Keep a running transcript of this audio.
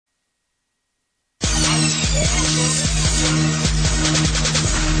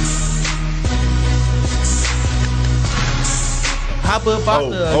pop up out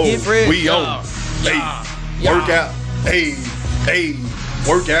the get fresh. We on. Workout. Hey.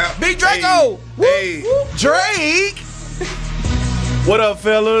 Workout. Big Draco. Hey. Drake. What up,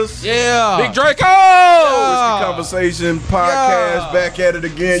 fellas? Yeah. Big Draco. It's the Conversation Podcast, back at it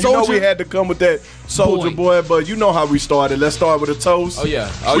again. You know we had to come with that Soulja Boy, but you know how we started. Let's start with a toast. Oh yeah.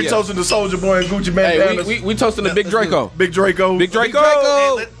 We toasting the Soulja Boy and Gucci Mane. Hey, we toasting the Big Draco. Big Draco. Big Draco.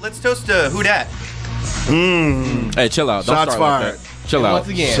 Hey, let's toast to who dat. Hey, chill out. Don't Shots start fired. like that. Chill out. Once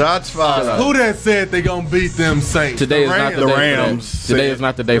again. Shots fired. Who that said they gonna beat them Saints? Today is not the The day Rams. for that. Today is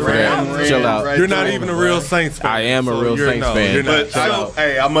not the day for that. Rams. Chill out. Right. You're not even a real Saints fan. I am a real you're Saints no, fan. You're not. But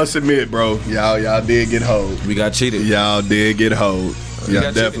hey, I must admit, bro, y'all did get hold. We got cheated. Y'all did get hold. Y'all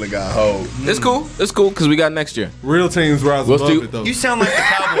got definitely got hold. It's cool. It's cool because we got next year. Real teams rise What's above the- it though. You sound like the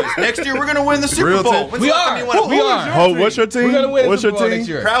Cowboys. Next year we're gonna win the Super Real Bowl. team. When's We the last time are. you won a We are. Hold, what's your team? We're gonna win What's the your Super Bowl team? next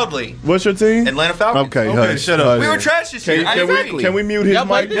year. Proudly. What's your team? Atlanta Falcons. Okay, hush. shut up. We were trash this year. Can we mute his Y'all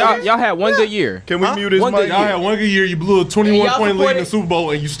mic? played Y'all had one good year. Can we mute his One mic? good Y'all had one good year. You blew a Hey, 21-point lead in supported- the Super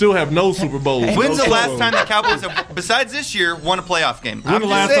Bowl, and you still have no Super Bowls. When's the No last Super time Bowls. the Cowboys have, besides this year, won a playoff game? When the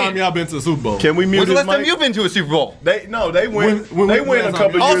last time y'all been to the Super Bowl? Can we mute When's the his last time mic? you've been to a Super Bowl? They win. When They was win the a last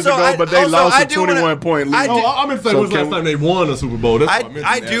couple time? years Also, ago, but they also, lost I a do wanna- 21-point lead. I No, I meant to say So when's the can last time they won a Super Bowl. That's what I meant.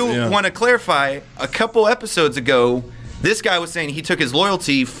 I do Yeah. want to clarify. A couple episodes ago, this guy was saying he took his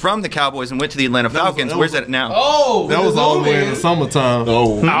loyalty from the Cowboys and went to the Atlanta Falcons. that Where's was- that now? Oh, That was all the way in the summertime.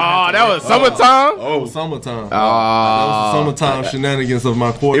 Oh, that was summertime. Oh, summertime. That was the summertime shenanigans of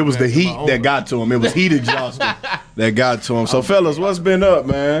my quarterback. It was the heat my that got to him. It was heat exhaustion that got to him. So, fellas, what's been up,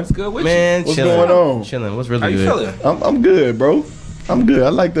 man? Good with Man, What's chilling. going on? Chilling. What's really How you good? feeling? I'm good, bro. I'm good. I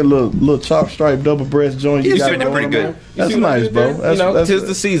like the little chop stripe double breast joint you He's got doing it going pretty on, good. man. That's nice, bro. That's, You know, that's, tis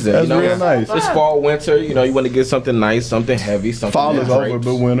the season. That's you know? real nice. It's fall, winter. You know, you want to get something nice, something heavy, something. Fall that is over, drapes.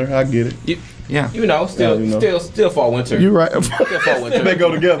 but winter. I get it. Yeah. You know, still, Yeah, you know. still fall, winter. You're right. Still fall, winter. They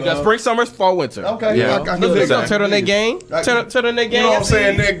go together. You got huh? spring, summer, fall, winter. Okay. Yeah. I can Let's dig go that. turtleneck gang. Turtleneck gang. You know what I'm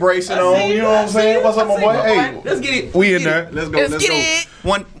saying? Neck bracing on. You know what I'm saying? What's up, my boy? Hey, Let's get it. we in there. Let's go. Let's Let's get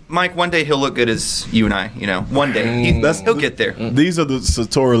go. it. Mike, one day he'll look good as you and I. You know, one day he'll get there. These are the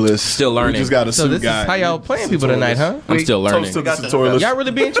sartorialists. Still learning. We just got a So suit this guy. is how y'all playing people tonight, huh? I'm still learning. Toast to the got the sartorialists. Y'all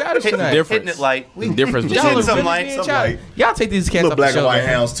really being childish tonight. Hitting it light. The difference Y'all between are Some really light, being some childish. Y'all take these cats Little off black the and show, white man.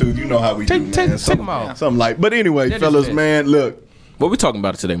 hounds too. You know how we do, man. Take Something- them off. Something like. But anyway, That is fellas, it. man, look. what we talking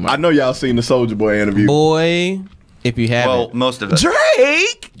about today, I Mike? know y'all seen the Soulja Boy interview. Boy, if you haven't. Well, most of us.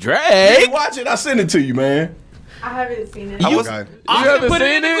 Drake. Drake. Hey, watch it. I sent it to you, man. I haven't seen it. I was- Okay. You haven't put it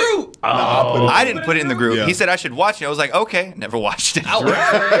seen in the it? group. I didn't put it in the group. Yeah. He said I should watch it. I was like, okay, never watched it. I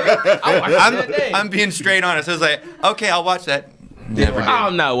watched that day. I'm being straight honest. I was like, okay, I'll watch that. Never did.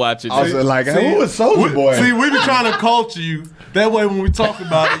 I'm not watching. I was this. like, hey, who is Soulja Boy? See, we be trying to culture you. That way, when we talk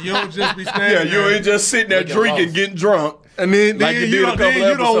about it, you don't just be standing yeah, you there. ain't just sitting there Looking drinking, lost. getting drunk. And then, Like you then did you a don't, couple then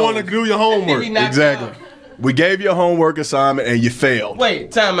you don't want to episodes. do your homework. Exactly. We gave you a homework assignment and you failed.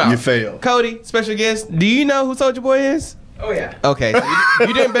 Wait, time out. You failed. Cody, special guest. Do you know who Soulja Boy is? Oh yeah. Okay, so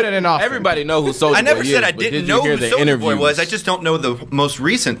you did better than Austin. Everybody know who Soulja Boy is. I never said I but didn't did you know hear who the Soulja Boy was. I interviews? just don't know the most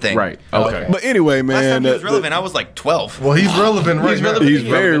recent thing. Right. Okay. But anyway, Last man. time he was relevant, I was like 12. Well, he's relevant right now. He's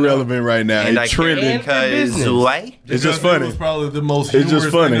very relevant right now. And I He's care trending. because business. why? It's just It funny. was probably the most It's just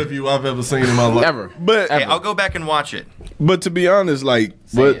humorous funny. interview I've ever seen in my life. Ever. But Hey, I'll go back and watch it. but to be honest, like,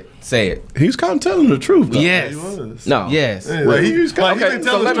 Say it. he's kind of telling the truth. Though. Yes. He was. No. Yes. Yeah, Well, like, he's like, kinda- he been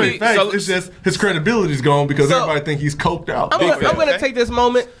telling so let straight me- facts. so- It's just his credibility's gone because So- everybody think he's coked out. I'm gonna take this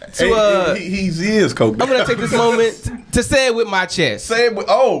moment to he is coke. I'm gonna take this moment to say it with my chest. Say it with,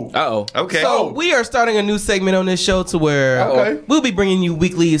 oh. Uh-oh. Okay. So we are starting a new segment on this show to where Okay. we'll be bringing you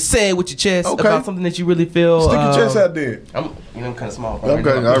weekly say it with your chest Okay. about something that you really feel. Stick your chest out there. I'm kind of small. Okay,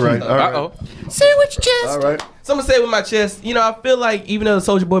 all right. Uh-oh. Say it with your chest. All right. So I'm gonna say it with my chest. You know, I feel like even though the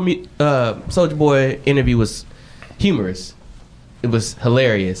Soulja Boy interview was humorous, it was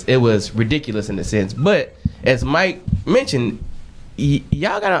hilarious, it was ridiculous in a sense. But as Mike mentioned,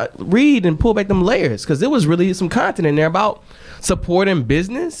 y'all gotta read and pull back them layers because there was really some content in there about supporting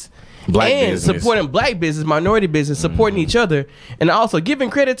business. Black and business. supporting black business, minority business, supporting each other, and also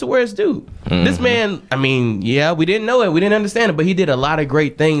giving credit to where it's due. This man, I mean, yeah, we didn't know it, we didn't understand it, but he did a lot of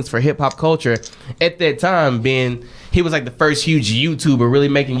great things for hip hop culture at that time. Being he was like the first huge YouTuber, really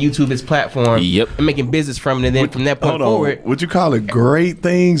making YouTube his platform, Yep. and making business from it. And then from that point Hold on. forward, Would you call it great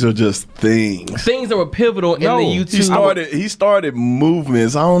things or just things? things that were pivotal in the YouTube. He started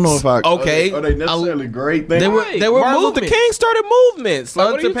movements. I don't know if I Okay. Are they necessarily great things? They were Martin Luther movements. King started movements.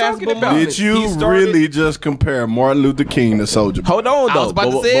 Like, what are you talking Unsurpassable about? movements. Did you He started- really just compare Martin Luther King to Soulja Boy? Hold on, though. I was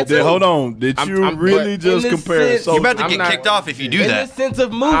about to say it too. Hold on. Did you I'm- really but just in this compare sense- Soulja You're about to I'm get not- kicked off if you do in that. the sense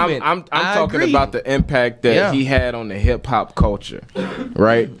of movement. I'm I talking agree. about the impact that Yeah. he had on the hip hop culture,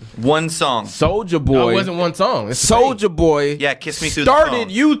 right? One song. Soulja No, Boy. it wasn't one song. It's Soulja Boy. Yeah, Kiss Me Through the started Phone.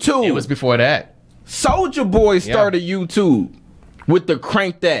 YouTube. It was before that. Soulja Boy started YouTube with the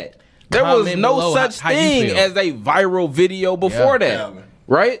Crank That. There was Comment no below such how you thing feel. as a viral video before that,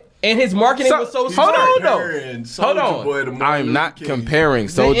 right? And his marketing was so hold smart. on, Comparing though. Soulja Hold Boy to on. Martin I'm Luther not King. comparing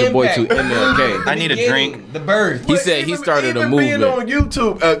Soulja Boy to MLK. I need a drink. The birth. He said he started a Even movement. being on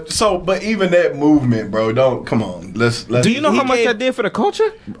YouTube, but even that movement, bro. Don't come on. Let's. Do you know He how much gave- that did for the culture?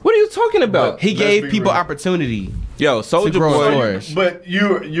 What are you talking about? He Let's gave be people real. opportunity. Yo, Soulja to grow and Boy. flourish. But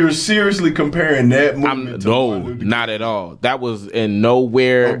you're seriously comparing that movement to No, Martin Luther King? not at all. That was in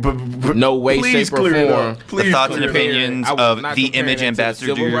nowhere, no way, Please shape, or clear it form. up. Please The thoughts and clear it up. opinions I was of not the comparing image it to ambassador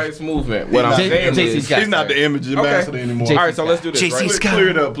the civil dude. rights movement. What I'm not- saying JC is, Scott. He's not the image ambassador anymore. JC all right, so let's do this. JC Right? Scott. Clear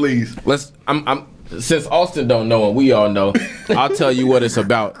it up, please. Let's. I'm. Since Austin don't know and we all know, I'll tell you what it's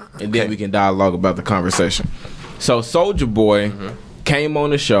about, and then we can dialogue about the conversation. So Soulja Boy came on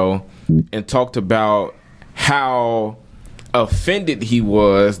the show and talked about how offended he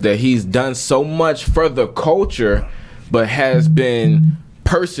was that he's done so much for the culture, but has been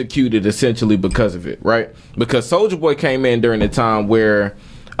persecuted essentially because of it, right? Because Soulja Boy came in during a time where,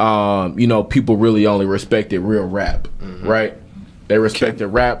 people really only respected real rap, right? They respected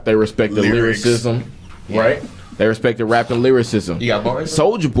rap, they respected Lyrics. lyricism, right? They respected rap and lyricism. You got bars?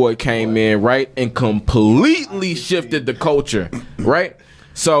 Soulja Boy came in, right, and completely shifted the culture, right?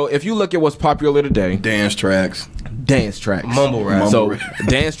 So if you look at what's popular today, Dance tracks. dance tracks, Mumble rap. So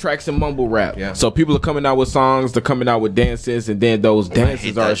dance tracks and mumble rap. Yeah. So people are coming out with songs, they're coming out with dances, and then those dances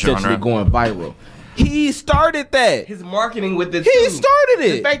hate are that essentially genre. going viral. He started that. His marketing with the He started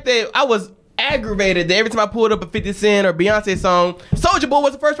The it. fact that I was aggravated that every time I pulled up a 50 Cent or Beyonce song, Soulja Boy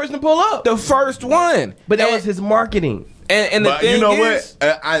was the first person to pull up. The first one, But that And- was his marketing. and the But thing you know is,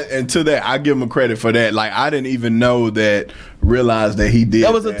 what? And to that, I give him credit for that. Like I didn't even know that. Realize that he did.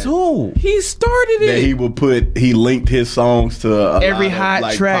 That was a tool. he started That it. he linked his songs to Every lot of, hot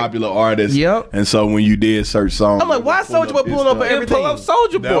like, track. popular artists. Yep. And so when you did search songs, I'm like, why pull Soulja Boy his pulling up stuff. every- Pull up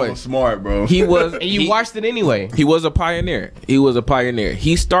Soulja That Boy. was smart, bro. He was, And you watched it anyway. He was a pioneer. He was a pioneer.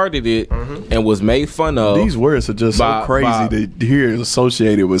 He started it and was made fun of. These words are just By- so crazy to hear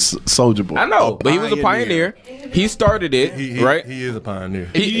associated with Soulja Boy. I know, but he was a pioneer. He started it, right? He is a pioneer.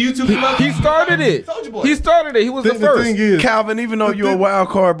 You YouTube him up? He started it. Soulja Boy. He started it. He was the The first. thing is, Calvin, even though you're a wild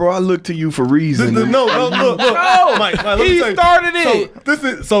card, bro, I look to you for reason. look. No, Mike, let me he tell you. started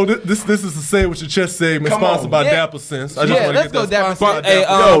it. So this is a Say With Your Chest segment Come on. sponsored by Yeah. Dapper Sense. I just Yeah, wanna let's get go that Dapper sponsored by Sense.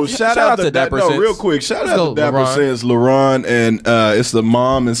 Hey, Dapper Yo, shout out to Dapper No, Sense. real quick. Shout Let's out go, to Dapper LaRon. Sense, LaRon, and it's the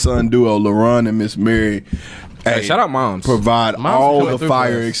mom and son duo, LaRon and Miss Mary. Hey, shout out moms. Provide Moms all coming the through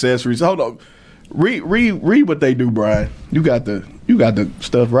fire for us. accessories. Hold on. Read what they do, Brian. You got the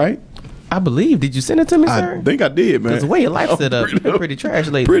stuff right? I believe. Did you send it to me, I sir? think I did, man. Because the way your life set up, I'm you've been pretty trash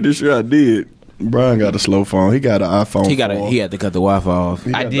lately. Pretty sure I did. Brian got a slow phone. He got an iPhone. He had to cut the Wi-Fi off.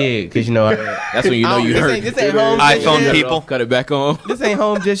 I did, because you know, That's when you know you hurt. This ain't home just iPhone yet. people. Cut it back on. This ain't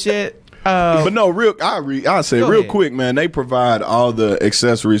home just yet. But no, I say Go real ahead. quick, man. They provide all the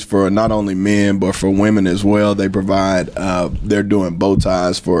accessories for not only men but for women as well. They provide. They're doing bow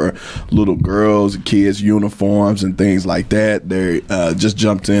ties for little girls, kids, uniforms, and things like that. They just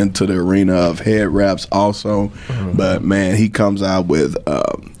jumped into the arena of head wraps also. But man, he comes out with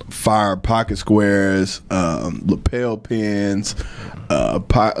fire pocket squares, lapel pins.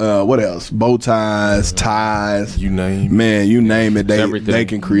 What else? Bow ties, ties. You name. Man, you name it, everything. they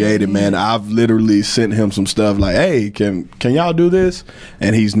can create it, man. I've literally sent him some stuff like, "Hey, can y'all do this?"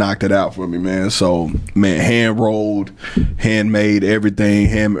 And he's knocked it out for me, man. So, man, hand rolled, handmade, everything,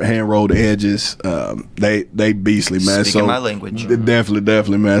 hand rolled edges. They beastly, man. Speaking so my language.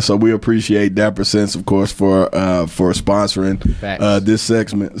 definitely, man. So we appreciate Dapper Sense, of course, for sponsoring Facts. this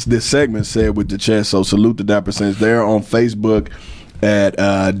segment. This segment said with the chest. So salute to Dapper Sense. They're on Facebook at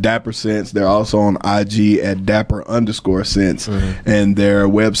Dapper Sense. They're also on IG at Dapper_Sense, and their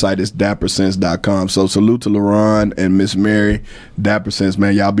website is dappersense.com. So salute to LaRon and Miss Mary, Dapper Sense,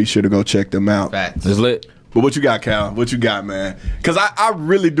 man. Y'all be sure to go check them out. Facts. It's lit. But what you got, Cal? What you got, man? Because I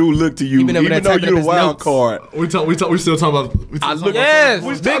really do look to you, Even over even there though typing you're up the his wild notes. card. We still talking about. I look. Yes,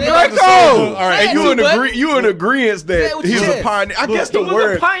 we Big talking about the Greco. Soulja. All right, and you in agreement Say that what he's you a said. pioneer. I guess He the was a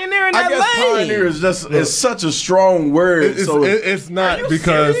word pioneer in I that guess lane. pioneer is just is such a strong word. So It's not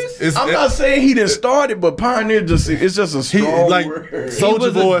because it's. I'm not saying he didn't start it, but pioneer it's just a He, strong like word. Soulja was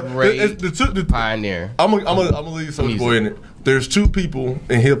a Boy. great The Pioneer. I'm gonna leave Soulja Music. Boy in it. There's two people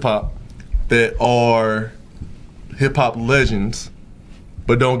in hip hop that are hip hop legends,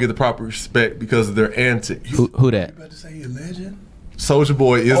 but don't get the proper respect because of their antics. Who that? about to say a legend? Soulja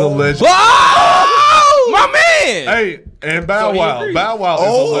Boy is a legend. Oh, my saying. Hey, and Bow So he Wow. agreed. Bow Wow is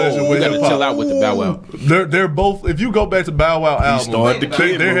a legend You with gotta hip chill hop. out with the Bow Wow. They're both. If you go back to Bow Wow album, started the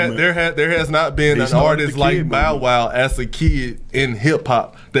kid movement. there has not been He an started artist the like kid Bow movement. Wow as a kid in hip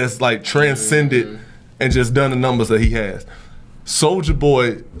hop that's like transcended and just done the numbers that he has. Soulja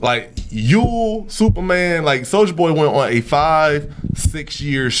Boy, like Yule, Superman, like Soulja Boy went on a 5-6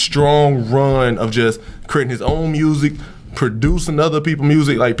 year strong run of just creating his own music, producing other people's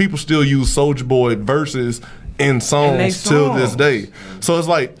music. Like people still use Soulja Boy verses in songs till this day. So it's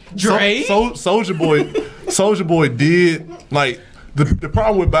like Dre? Soulja Boy did like the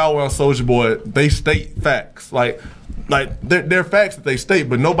problem with Bow Wow and Soulja Boy, they state facts. Like they're facts that they state,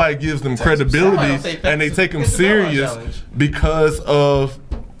 but nobody gives them Somebody credibility, don't say facts. and they take them It's the Bow Wow serious challenge. because of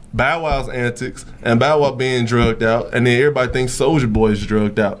Bow Wow's antics and Bow Wow being drugged out, and then everybody thinks Soulja Boy is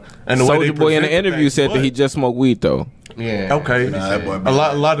drugged out. And the way they Soulja Boy in the present interview things, said that but- he just smoked weed though. Yeah. okay. that boy a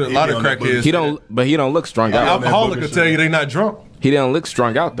lot of be on that crackheads. bullshit. He don't look strung out. Alcoholic will tell you they not drunk. He didn't look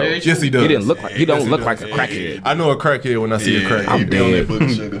strung out though. Very Yes, he does. He didn't look like he don't Yes, he look does. like a crackhead. I know a crackhead when I see a crackhead. I'm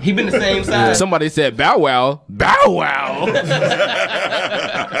dead. He been the same size. Somebody said Bow Wow. Bow Wow.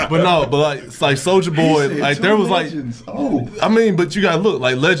 But like it's like Soulja Boy, like there was like, I mean, but you gotta look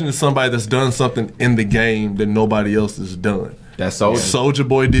like Legend is somebody that's done something in the game that nobody else has done. That's Soulja. Soulja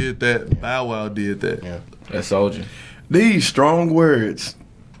Boy did that. Bow Wow did that. That's Soulja. These strong words.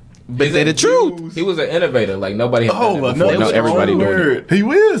 But say the truth. He was an innovator. Like nobody had done that before. Now everybody doing it. He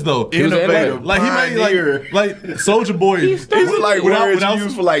is though. was an Innovator, Like he made pioneer. like Soulja Boy. These are like without- words without- you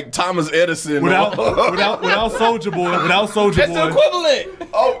use for like Thomas Edison. Without Soulja Boy, That's the equivalent.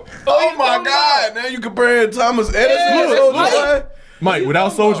 oh my God! Now you comparing Thomas Edison to Soulja Boy? Mike,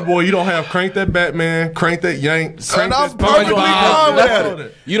 without Soulja Boy, you don't have Crank That Batman, Crank That Yank, And Crank I'm That perfectly Wow. fine with That's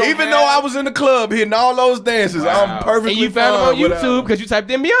that. You don't Even have- though I was in the club hitting all those dances, I'm perfectly And you found him on fine with that. YouTube because you typed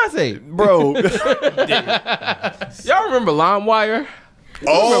in Beyonce. Bro. Y'all remember LimeWire?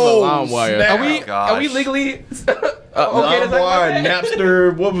 Oh, LimeWire. Are we gosh. are we legally okay? That's LimeWire,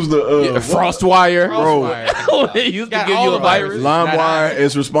 Napster, what was the FrostWire. Bro, They used to Got give all you a the virus. LimeWire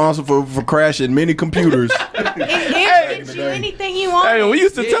is responsible for crashing many computers. It gives you anything you want. Hey, we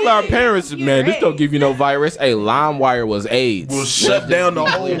used to tell our parents, Computer man, this don't AIDS. give you no virus. Hey, LimeWire was AIDS. Will shut down the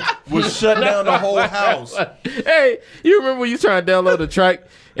whole house. Hey, you remember when you trying to download a track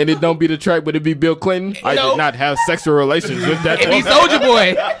and it don't be the track, but it be Bill Clinton? I Nope. did not have sexual relations with that. It be woman. Soulja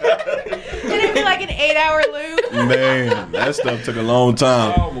Boy. Did it be like an 8-hour loop? Man, that stuff took a long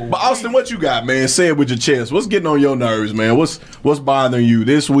time. But Austin, what you got, man? Say it with your chest. What's getting on your nerves, man? What's bothering you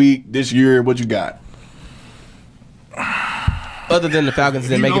this week, this year? What you got? Other than the Falcons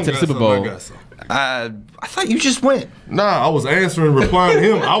didn't make it to the Super Bowl. I thought you just went. Nah, I was answering, replying to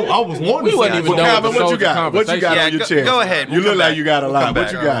him. I was wanting We to wasn't say even I- done Calvin, with the what you got? Soulja What you got conversation. on your Yeah, chest? go ahead. You We'll look come like back. you got a We'll lot. come What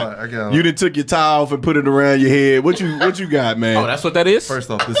back. you I got a got? lot. You done took your tie off and put it around your head. What you got, man? Oh, that's what that is?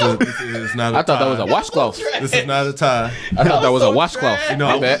 First off, this is not a I thought that was a tie. washcloth. This is not a tie. I thought that was a washcloth. You know,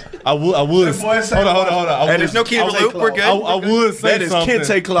 My bad. I would. boy said- Hold on. I Hey, would- there's no key to the loop. We're good. I would say That is something,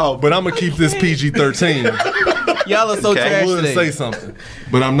 kente cloth. but I'm gonna keep this PG-13. Y'all are so Okay. I trash would today. say something,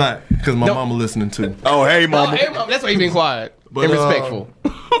 but I'm not because my mama listening too. Oh, hey, Oh, mama. hey, Mom, that's why you been quiet But, and respectful.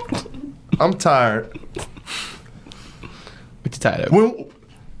 I'm tired. What you tired of? When,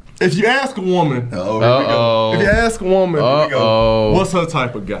 if you ask a woman, Oh, here we go. if you ask a woman, what's her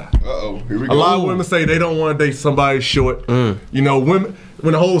type of guy? Here we go. A lot of women say they don't want to date somebody short. You know, women.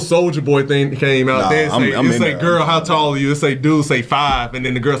 When the whole Soulja Boy thing came out, Nah, they say, I'm you in say, there. "Girl, how tall are you?" It say, "Dude, say 5," and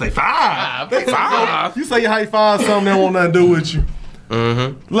then the girl say, "5." Five. You say you height 5, something that want nothing to do with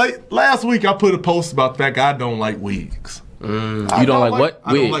you. Like last week, I put a post about the fact I don't like wigs. You don't like what?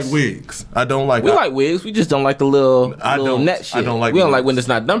 I don't Wigs. like wigs. I don't like. We like wigs. We just don't like the little I don't- net shit. I don't like We don't wigs. like when it's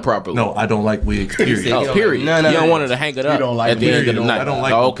not done properly. No, I don't like wigs. Period. You Oh, don't period. like- no, you don't no. want her to hang it up don't like at the end of period. the night. I don't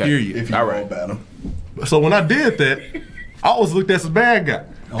like oh, it, okay. period. If you All know right. about him. So when I did that, I always looked at the bad guy.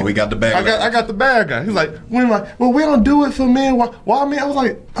 Oh, we got the bag. I got the bad guy. He's like, when am I, well, we don't do it for men. Why men? I was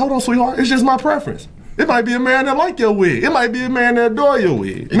like, hold on, sweetheart. It's just my preference. It might be a man that like your wig. It might be a man that adore your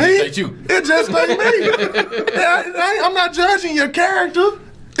wig. Me? just ain't you. It just ain't me. I'm not judging your character.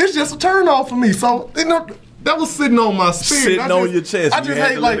 It's just a turn off for me. So, you know, that was sitting on my spirit. Sitting I on just- your chest. I You just had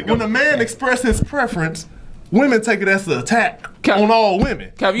hate, to let like, it go. when a man expresses his preference, women take it as an attack Can- on all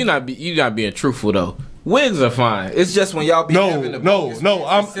women. Kev, you not being truthful though. Wigs are fine. It's just when y'all be having the bogus no, wigs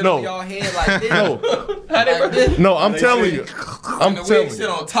I'm sit no, on y'all head like this. no, Like this. no. I'm telling you, I'm The wig telling sit you.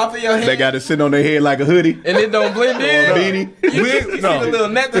 on top of your head They got it sitting on their head like a hoodie. and it don't blend in. Beanie. You see the little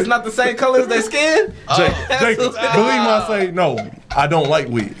net that's not the same color as their skin? Jake, believe me, I say no. I don't like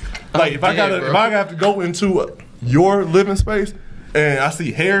wigs. Like if I dead, bro. have to go into your living space and I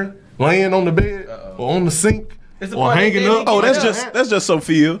see hair laying on the bed or on the sink It's the or part that hanging they up. didn't Oh, get that's just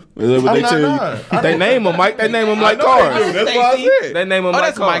Sophia. Is that what they tell you? They name them, Mike. They name them like I know they cars. do. That's why I said. They name them Oh, like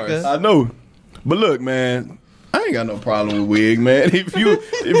that's cars. Micah. I know. But look, man, I ain't got no problem with wig, man. If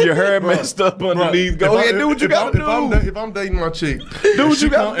your hair messed up underneath, go ahead, do what you gotta do. If I'm dating my chick, Do what you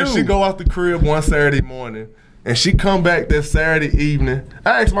gotta If do. she go out the crib one Saturday morning and she come back that Saturday evening,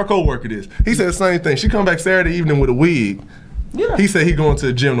 I asked my coworker this. He said the same thing. She come back Saturday evening with a wig. Yeah. He said he going to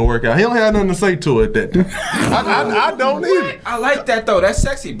the gym to work out. He don't have nothing to say to her at that time. I don't either. I like that though. That's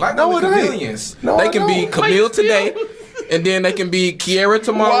sexy. Black No, women it ain't. chameleons. No, they I can be don't. Camille today, and then they can be Kiara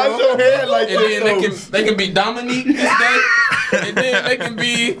tomorrow. Why's your head like and this, then they can be Dominique this day, and then they can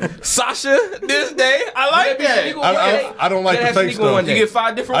be Sasha this day. I like that. I don't like the fake stuff. You get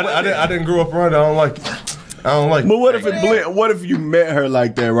 5 different women. I didn't grow up around it. I don't like it. I don't like But it. what if it blend? What if you met her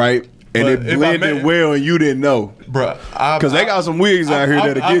like that, right? And But it if I blended met- well, and you didn't know, Bruh, because they got some wigs out here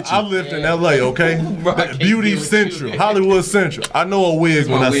that'll get you. I lived in LA, okay? I can't Beauty deal with Central, you. Hollywood Central. I know a wig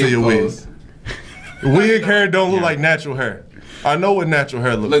when I see a wig. Wig hair don't look like natural hair. I know what natural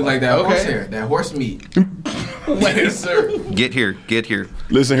hair looks Look like that horse Okay. hair, that horse meat. Yes, sir. Get here.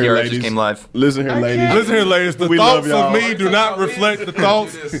 Listen here, Kiara ladies. just came live. Listen here, ladies. Listen here, ladies. The We thoughts love of y'all. me do not reflect the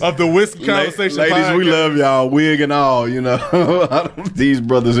thoughts of the Whiskey Conversation Ladies, we podcast. love y'all, wig and all. You know, these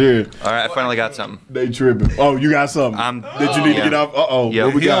brothers here, All right, I finally got something. they tripping. Oh, you got something that you need to yeah. get off. Yeah.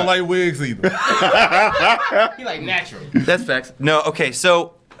 What we He don't got? like wigs either. He like natural. That's facts. No, okay,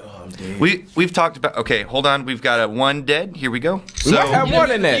 so we've talked about. Okay, hold on. We've got a one dead. Here we go. We might have So more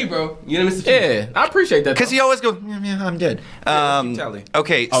than Mr. G, that. bro. You know Mr. G. Yeah, I appreciate that. because he always goes, yeah, I'm dead. Tally.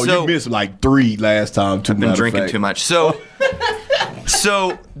 Okay, Oh, so you missed like 3 last time. Too been drinking too much. So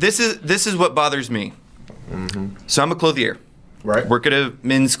this is what bothers me. So I'm a clothier. Right. Work at a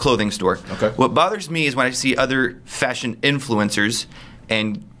men's clothing store. Okay. What bothers me is when I see other fashion influencers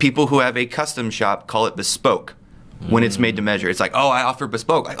and people who have a custom shop call it bespoke when it's made to measure. It's like, oh, I offer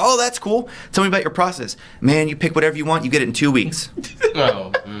bespoke. Like, oh, that's cool. Tell me about your process. Man, you pick whatever you want, you get it in 2 weeks.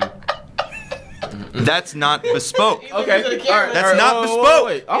 Oh, That's not bespoke. Okay. All right, That's not bespoke.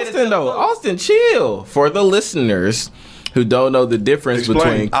 Wait. Austin, though. Austin, chill. For the listeners who don't know the difference Explain.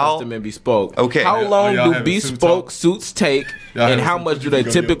 between custom and bespoke. Okay. How long y'all do having suit bespoke talk? suits take, Y'all and having how suit much talk? do they You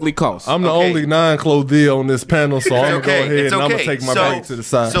go, typically cost? I'm the Okay. only non-clothier on this panel, so I'm gonna go ahead It's and I'm okay. gonna take my break to the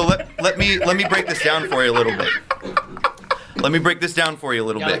side. So let me break this down for you a little bit. Let me break this down for you a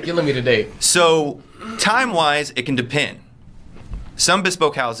little y'all are bit. killing me today. So, time-wise, it can depend. Some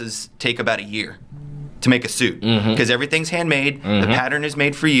bespoke houses take about a year to make a suit because everything's handmade. The pattern is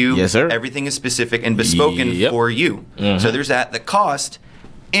made for you. Yes, sir. Everything is specific and bespoken Yep. for you. So there's that. The cost,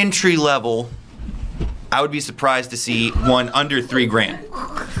 entry level. I would be surprised to see one under $3,000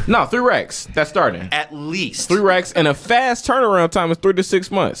 No, 3 racks. That's starting. at least. 3 racks, and a fast turnaround time is 3 to 6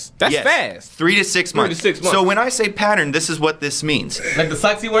 months. That's Yes. fast. 3 to 6 months. 6 months. So when I say pattern, this is what this means. Like the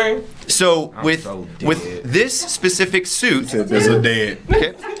socks he wearing? So with so this specific suit, There's a dead.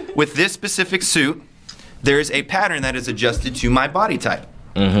 okay, with this specific suit, there's a pattern that is adjusted to my body type.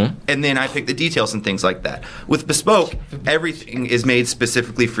 And then I pick the details and things like that. With bespoke, everything is made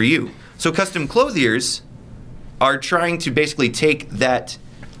specifically for you. So custom clothiers are trying to basically take that.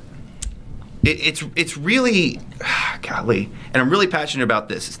 It's really, golly, and I'm really passionate about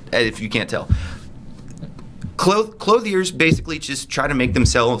this. If you can't tell, clothiers basically just try to make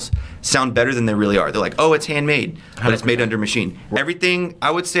themselves sound better than they really are. They're like, oh, it's handmade, but it's made under machine. Everything,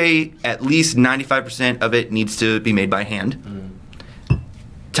 I would say, at least 95% of it needs to be made by hand.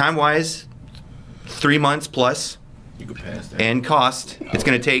 Time-wise, 3 months plus, You can pass that. and cost, it's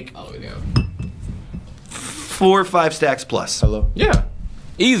going to take Oh, yeah. 4 or 5 stacks plus. Hello? Yeah.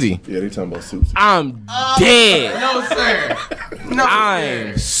 Easy. Yeah, they talking about suits. I'm dead. No, sir. No,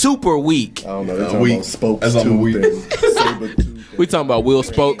 I'm super weak. I don't know. They talking weak. about spokes That's on weak. We talking about wheel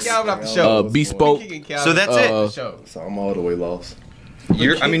spokes, Calvin off the show. bespoke. Kicking Calvin So that's off it. the show. So I'm all the way lost.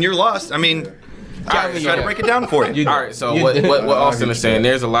 You're lost. I mean, I try to break it down for you. All right, so what Austin is saying,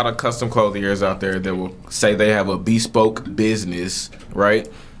 there's a lot of custom clothiers out there that will say they have a bespoke business, right?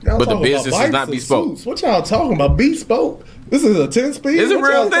 But the business is not bespoke. What y'all talking about? Bespoke? This is a 10-speed? It's a What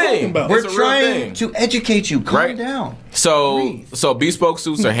real y'all talking thing. about? We're trying to educate you. Calm Right. down. So bespoke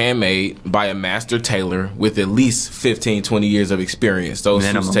suits are handmade by a master tailor with at least 15, 20 years of experience. Those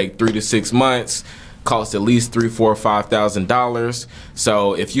Minimum. suits take 3 to 6 months, cost at least $3,000, $4,000, $5,000.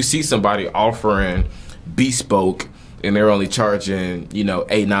 So if you see somebody offering bespoke and they're only charging,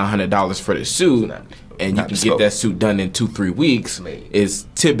 $800, $900 for the suit, and you not can bespoke. get that suit done in 2-3 weeks, it's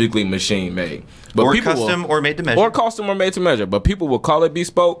typically machine made. But Or people custom or made to measure. Or custom or made to measure. But people will call it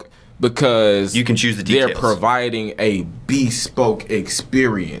bespoke because You can choose the They're details. providing a bespoke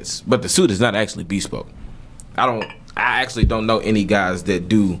experience, but the suit is not actually bespoke. I actually don't know any guys that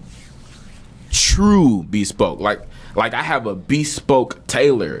do true bespoke. Like I have a bespoke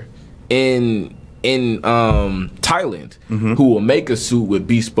tailor in Thailand who will make a suit with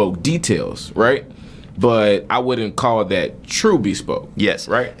bespoke details, right? But I wouldn't call that true bespoke. Yes.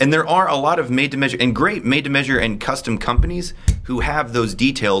 Right. And there are a lot of made-to-measure and great made-to-measure and custom companies who have those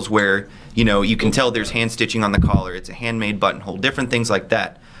details where, you can tell there's hand stitching on the collar, it's a handmade buttonhole, different things like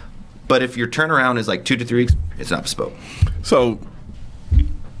that. But if your turnaround is like 2 to 3 weeks, it's not bespoke. So,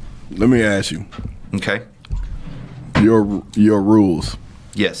 let me ask you, Okay? your rules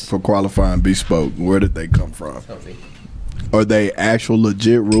Yes. for qualifying bespoke, where did they come from? Something. Are they actual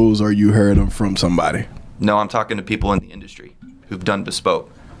legit rules, or you heard them from somebody? No, I'm talking to people in the industry who've done bespoke.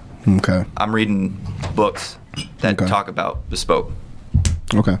 Okay. I'm reading books that Okay. talk about bespoke.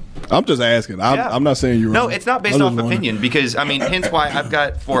 Okay. I'm just asking. I'm not saying you're No, wrong. it's not based I'm off just wondering. opinion because, hence why I've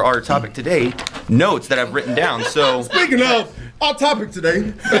got for our topic today notes that I've written down. So, Speaking of our topic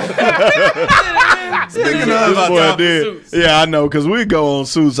today, speaking This of our boy topic, did. Yeah, I know, because we go on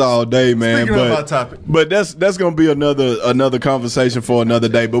suits all day, man. Speaking of but our topic. but that's gonna be another conversation for another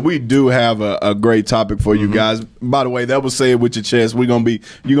day. But we do have a great topic for you guys. By the way, that was said with your chest. You're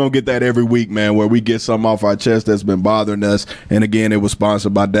gonna get that every week, man, where we get something off our chest that's been bothering us. And again, it was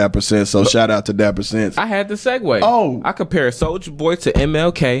sponsored by Dapper Sense. So shout out to Dapper Sense. I had the segue. Oh. I compare Soulja Boy to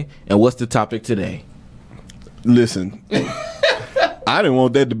MLK, and what's the topic today? Listen, I didn't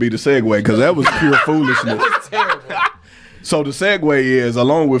want that to be the segue because that was pure foolishness. So the segue is,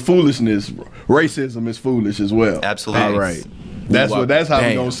 along with foolishness, racism is foolish as well. Absolutely. All right. That's how we're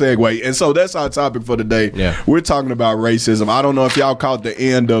Damn. gonna segue. And so that's our topic for today. Yeah. We're talking about racism. I don't know if y'all caught the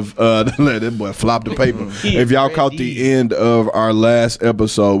end of that boy flopped the paper. If y'all caught the end of our last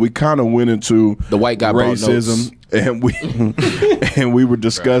episode, we kind of went into The white guy brought racism and we were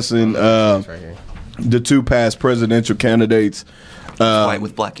discussing Right here. the two past presidential candidates. white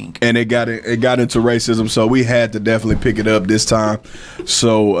with black ink. And it got into racism, so we had to definitely pick it up this time.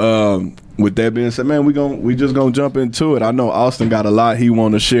 So with that being said, man, we just gonna jump into it. I know Austin got a lot he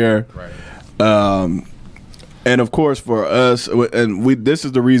want to share, and of course for us, and this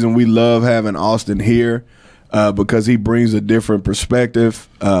is the reason we love having Austin here, because he brings a different perspective.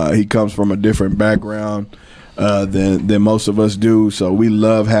 He comes from a different background than most of us do, so we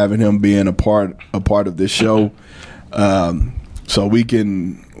love having him being a part of this show. So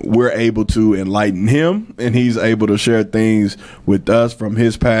we're able to enlighten him, and he's able to share things with us from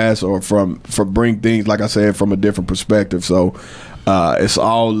his past, or from bring things, like I said, from a different perspective. So it's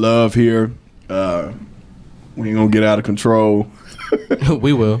all love here. We ain't gonna get out of control.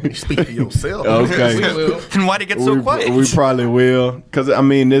 We will. speak for yourself. Okay. And why'd it get so quiet? We probably will, because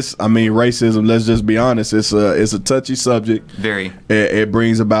racism. Let's just be honest. It's a touchy subject. Very. It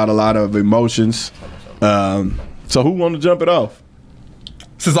brings about a lot of emotions. So who want to jump it off?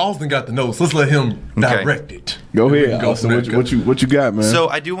 Since Austin got the notes, let's let him direct it. Go And we ahead, can go Austin. from What there. you got, man? So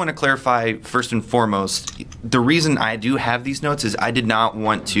I do want to clarify first and foremost, the reason I do have these notes is I did not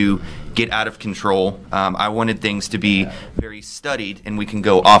want to get out of control. I wanted things to be very studied, and we can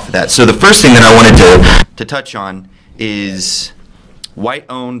go off of that. So the first thing that I wanted to touch on is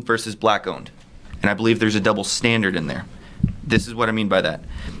white-owned versus black-owned. And I believe there's a double standard in there. This is what I mean by that.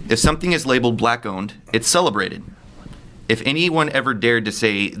 If something is labeled black-owned, it's celebrated. If anyone ever dared to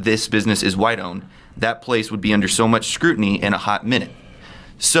say this business is white-owned, that place would be under so much scrutiny in a hot minute.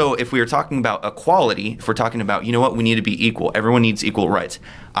 So if we are talking about equality, if we're talking about, you know what, we need to be equal, everyone needs equal rights,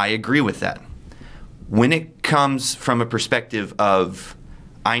 I agree with that. When it comes from a perspective of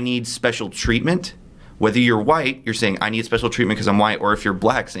I need special treatment, whether you're white, you're saying I need special treatment because I'm white, or if you're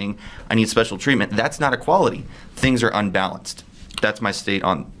black saying I need special treatment, that's not equality. Things are unbalanced. That's my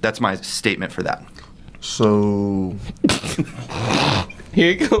statement for that. So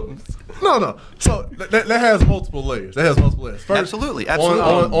Here it goes. no. So that has multiple layers. First, Absolutely.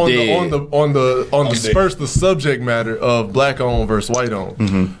 On the first, the subject matter of black owned versus white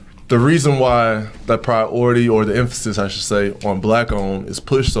owned. The reason why the priority, or the emphasis, I should say, on black owned is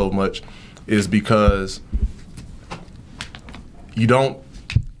pushed so much is because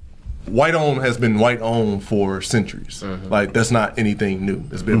white owned has been white owned for centuries. Like, that's not anything new.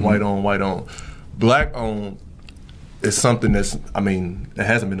 It's been white owned. Black owned is something it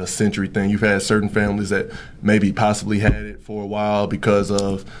hasn't been a century thing. You've had certain families that maybe possibly had it for a while because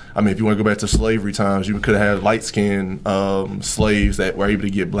of, if you want to go back to slavery times, you could have had light-skinned slaves that were able to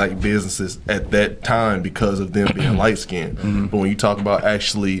get black businesses at that time because of them being light-skinned. But when you talk about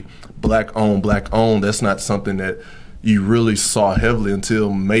actually black-owned, that's not something that you really saw heavily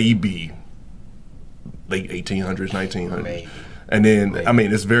until maybe late 1800s, 1900s. Maybe. And then, I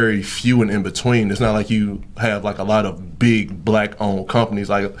mean, it's very few and in between. It's not like you have like a lot of big black-owned companies.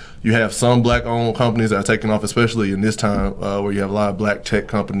 Like you have some black-owned companies that are taking off, especially in this time where you have a lot of black tech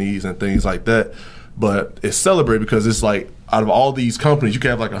companies and things like that. But it's celebrated because it's like out of all these companies, you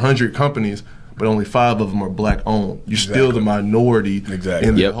can have like 100 companies, but only 5 of them are black-owned. You're still the minority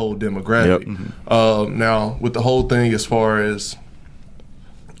in the whole demographic. Now, with the whole thing as far as,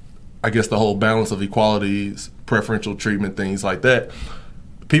 I guess, the whole balance of equalities, preferential treatment, things like that,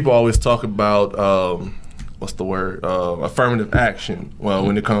 people always talk about, what's the word, affirmative action. Well,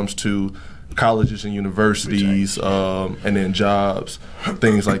 when it comes to colleges and universities, and then jobs,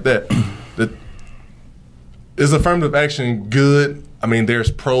 things like that. Is affirmative action good? I mean,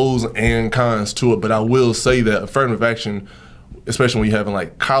 there's pros and cons to it, but I will say that affirmative action, especially when you're having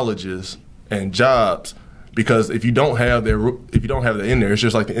like colleges and jobs, because if you don't have that in there, it's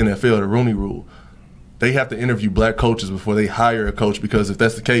just like the NFL, the Rooney Rule. They have to interview black coaches before they hire a coach, because if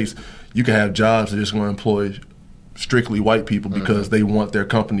that's the case, you can have jobs that are just going to employ strictly white people because they want their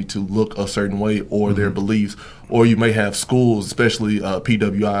company to look a certain way or their beliefs. Or you may have schools, especially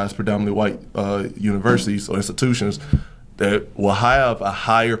PWIs, predominantly white universities or institutions, that will have a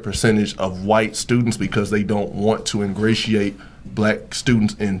higher percentage of white students because they don't want to ingratiate black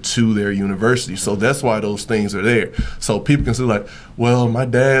students into their university. So that's why those things are there. So people can say like, well, my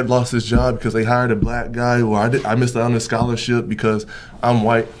dad lost his job because they hired a black guy, or I missed out on a scholarship because I'm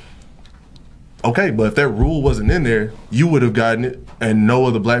white. Okay, but if that rule wasn't in there, you would have gotten it, and no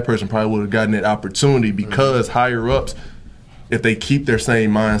other black person probably would have gotten that opportunity, because higher ups, if they keep their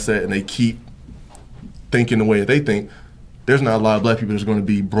same mindset and they keep thinking the way that they think, there's not a lot of black people that's going to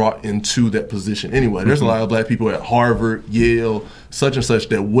be brought into that position anyway. There's a lot of black people at Harvard, Yale, such and such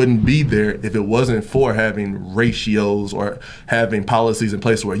that wouldn't be there if it wasn't for having ratios or having policies in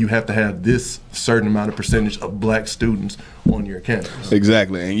place where you have to have this certain amount of percentage of black students on your campus.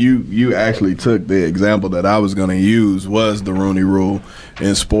 Exactly. And you actually took the example that I was going to use, was the Rooney Rule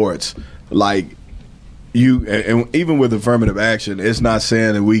in sports. Like, and even with affirmative action, it's not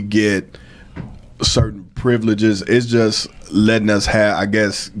saying that we get certain privileges. It's just letting us have, I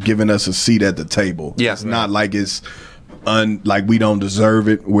guess, giving us a seat at the table. Yeah. It's not like it's like we don't deserve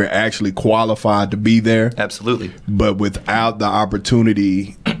it. We're actually qualified to be there. Absolutely. But without the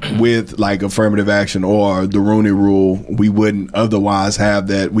opportunity with like affirmative action or the Rooney Rule, we wouldn't otherwise have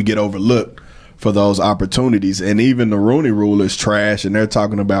that. We get overlooked for those opportunities. And even the Rooney Rule is trash, and they're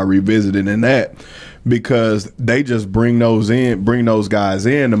talking about revisiting that, because they just bring those guys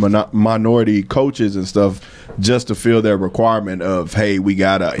in, the minority coaches and stuff, just to fill their requirement of, hey, we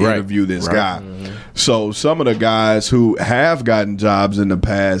gotta interview this guy. So some of the guys who have gotten jobs in the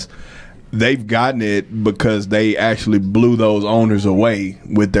past, they've gotten it because they actually blew those owners away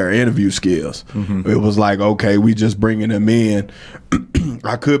with their interview skills. It was like, okay, we just bringing them in.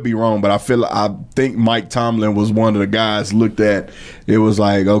 I could be wrong, but I think Mike Tomlin was one of the guys looked at. It was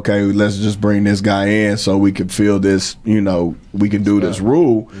like, okay, let's just bring this guy in so we can fill this, we can do this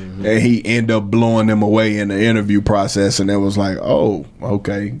rule. And he ended up blowing them away in the interview process. And it was like, oh,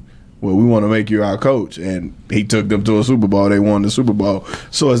 okay, well, we want to make you our coach. And he took them to a Super Bowl. They won the Super Bowl.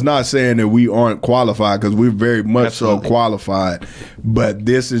 So it's not saying that we aren't qualified, because we're very much so qualified. But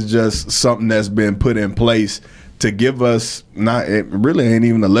this is just something that's been put in place to give us, it really ain't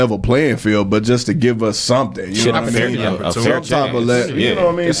even a level playing field, but just to give us something. You know what I mean? Some type of leg, you know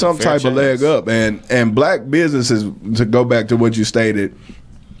what I mean? Some type of leg up. And black businesses, to go back to what you stated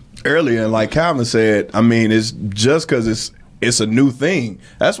earlier, and like Calvin said, I mean, it's just because it's a new thing.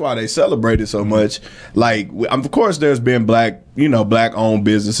 That's why they celebrate it so much. Like, of course, there's been black-owned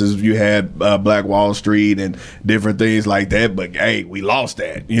businesses. You had Black Wall Street and different things like that. But hey, we lost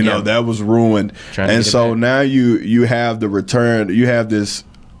that. That was ruined. And so now you have the return. You have this.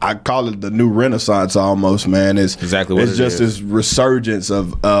 I call it the new Renaissance almost, man. It's exactly what it's just this resurgence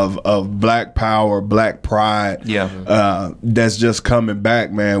of black power, black pride. That's just coming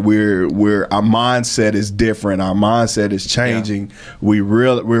back, man. Our mindset is different. Our mindset is changing.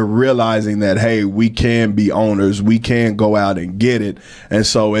 We're realizing that, hey, we can be owners. We can go out and get it. And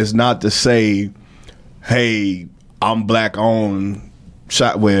so it's not to say, hey, I'm black owned.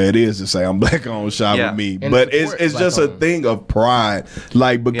 It is to say I'm black owned, shop with me, and but it's just a thing of pride,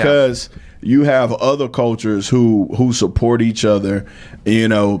 like, because you have other cultures who support each other. They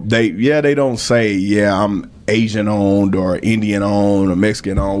don't say I'm Asian owned or Indian owned or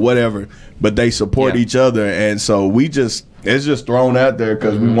Mexican owned, whatever, but they support each other. And so it's just thrown out there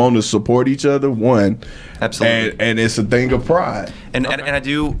because we want to support each other. One, absolutely, and it's a thing of pride. And I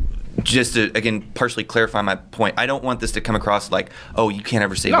do. just to again partially clarify my point, I don't want this to come across like, oh, you can't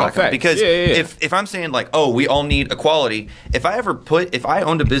ever say No, black facts. because Yeah. if I'm saying like, oh, we all need equality, if I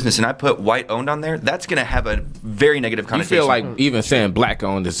owned a business and I put white owned on there, that's going to have a very negative You connotation. feel like even saying black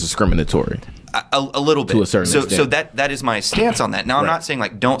owned is discriminatory. a little bit To a certain so extent. that is my stance on that. Now I'm not saying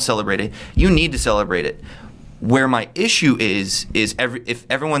like don't celebrate it. You need to celebrate it. Where my issue is if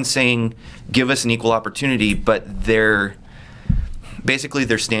everyone's saying give us an equal opportunity, but their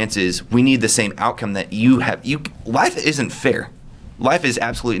stance is we need the same outcome that you have. Life isn't fair. Life is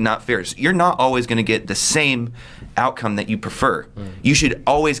absolutely not fair. So you're not always going to get the same outcome that you prefer. You should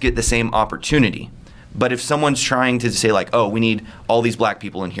always get the same opportunity. But if someone's trying to say like, oh, we need all these black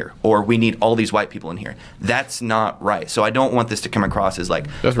people in here, or we need all these white people in here, that's not right. So I don't want this to come across as like,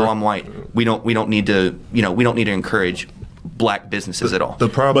 That's oh, right. I'm white. We don't need to encourage black businesses at all. The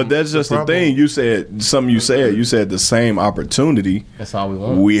problem, But that's just the problem- thing. You said the same opportunity. That's all we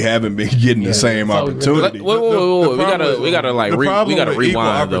want. We haven't been getting the same that's all we've been opportunity. Wait, we gotta like we gotta with equal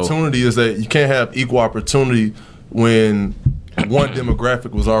rewind though. opportunity is that you can't have equal opportunity when one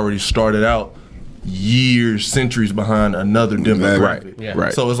demographic was already started out years, centuries behind another demographic. Right, Yeah.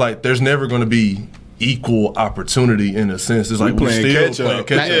 right. So it's like there's never going to be equal opportunity in a sense. It's like we're playing still catch playing up.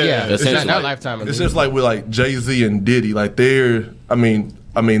 catch Not- up. yeah, It's it's just not like, lifetime it's just like with like Jay-Z and Diddy. Like they're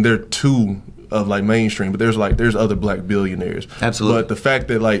two of like mainstream, but there's other black billionaires. Absolutely. But the fact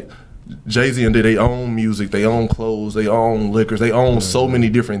that like Jay-Z and Diddy, they own music, they own clothes, they own liquors, they own so many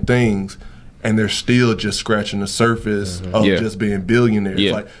different things, and they're still just scratching the surface of Yeah. just being billionaires.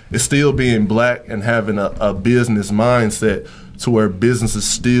 Yeah. Like it's still being black and having a business mindset to where businesses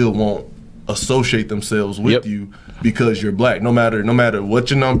still won't associate themselves with Yep. you because you're black. No matter what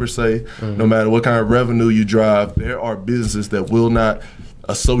your numbers say, no matter what kind of revenue you drive, there are businesses that will not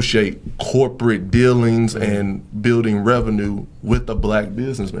associate corporate dealings and building revenue with a black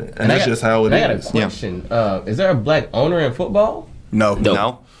businessman. And that's just how it I got a is. question. Is there a black owner in football? No.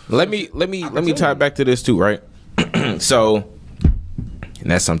 No. Let me tie it back to this too, right? So, and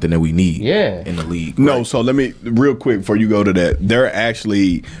that's something that we need Yeah. in the league. No, right? so let me real quick before you go to that. They're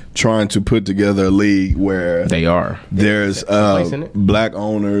actually trying to put together a league where They are. there's place in it? black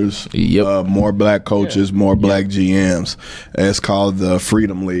owners, Yep. more black coaches, more black GMs. It's called the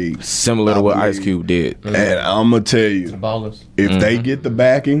Freedom League. Similar to I what believe- Ice Cube did. And I'm gonna tell you, Ballers. if they get the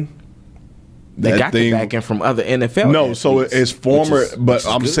backing, They that got thing, the backing from other NFL. No, so athletes, it's former, which is but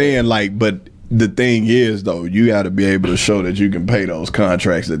I'm good. saying like, but the thing is though, you got to be able to show that you can pay those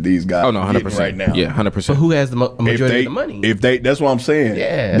contracts that these guys. Oh no, are 100%. getting right now. Yeah, But 100%. who has the If majority they, of the money? if they, that's what I'm saying.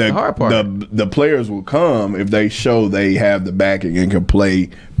 Yeah, that's the hard part. The players will come if they show they have the backing and can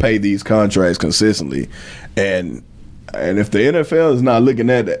pay these contracts consistently, and if the NFL is not looking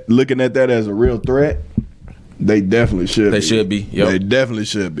at that as a real threat, they definitely should. They should be, yep. They definitely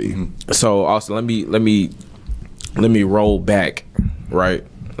should be. So also let me roll back, right?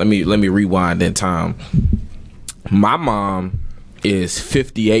 Let me rewind in time. My mom is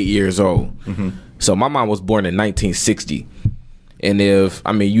 58 years old. So my mom was born in 1960. And if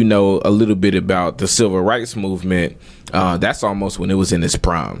you know a little bit about the civil rights movement, that's almost when it was in its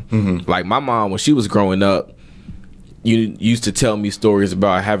prime. Like my mom, when she was growing up, you used to tell me stories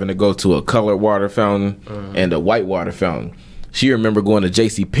about having to go to a colored water fountain and a white water fountain. She remember going to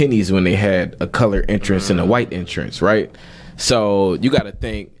J.C. Penney's when they had a color entrance and a white entrance, right? So you got to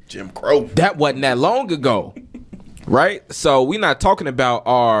think Jim Crow. that wasn't that long ago, right? So we're not talking about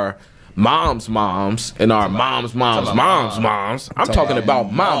our moms and our moms. I'm talking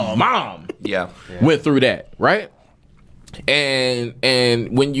about my mom Yeah. went through that, right? And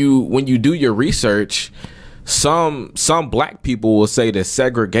when you do your research, some black people will say that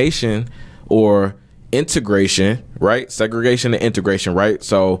segregation or integration, right? Segregation and integration, right?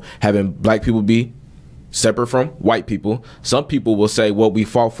 So having black people be separate from white people. Some people will say what we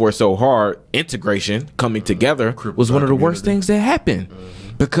fought for so hard, integration, coming together, was one of the worst things that happened.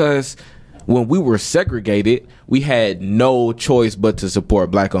 Because when we were segregated, we had no choice but to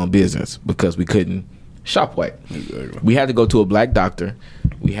support black-owned business because we couldn't shop white. We had to go to a black doctor.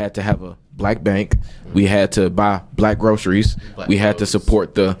 We had to have a black bank. We had to buy black groceries. Black we had to clothes,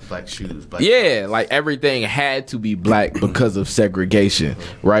 support the black shoes. Black yeah, like everything had to be black because of segregation,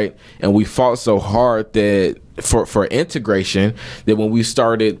 right? And we fought so hard that for integration that when we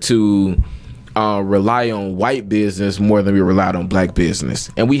started to rely on white business more than we relied on black business,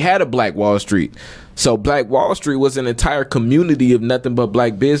 and we had a Black Wall Street. So Black Wall Street was an entire community of nothing but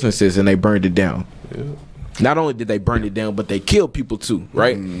black businesses, and they burned it down. Yeah. Not only did they burn it down, but they killed people too,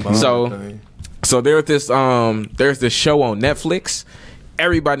 right? So there's this show on Netflix.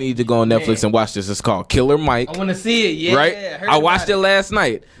 Everybody needs to go on Netflix and watch this. It's called Killer Mike. I want to see it. Yeah, Right? heard I watched about it last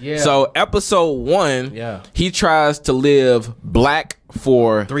night. Yeah. So episode 1, Yeah. he tries to live black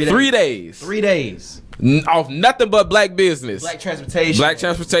for 3 days. 3 days. Off nothing but black business. Black transportation. Black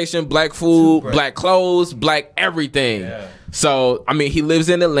transportation, black food, Right. black clothes, black everything. Yeah. So, I mean, he lives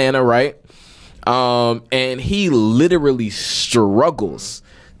in Atlanta, right? And he literally struggles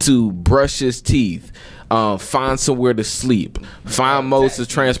to brush his teeth, find somewhere to sleep, find modes of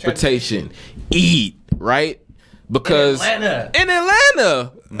transportation, eat, right? Because In Atlanta. in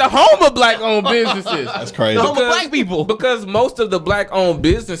Atlanta, the home of black-owned businesses. That's crazy. The home of black people. Because most of the black-owned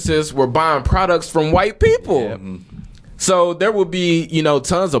businesses were buying products from white people. So there would be,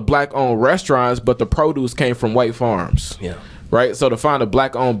 tons of black-owned restaurants, but the produce came from white farms. Yeah. Right? So to find a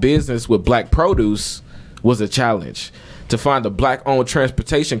black-owned business with black produce was a challenge. To find a black-owned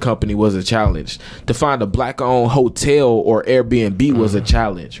transportation company was a challenge. To find a black-owned hotel or Airbnb was a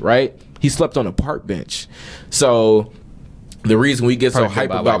challenge, right? He slept on a park bench. So the reason we get so Probably hype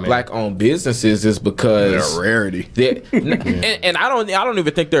about about white man. black-owned businesses is because They're a rarity. and I don't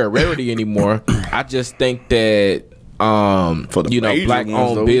even think they're a rarity anymore. I just think that For the major black ones,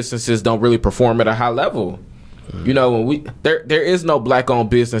 owned though. businesses don't really perform at a high level. When there is no black owned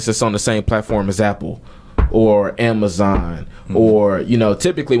business that's on the same platform as Apple or Amazon or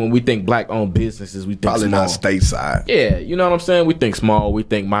typically when we think black owned businesses we think Probably small. not stateside. Yeah, you know what I'm saying? We think small, we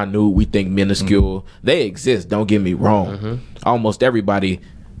think minute, we think minuscule. They exist, don't get me wrong. Almost everybody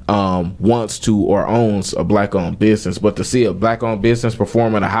wants to or owns a black-owned business, but to see a black-owned business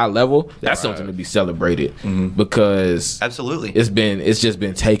perform at a high level, that's something to be celebrated because Absolutely. it's just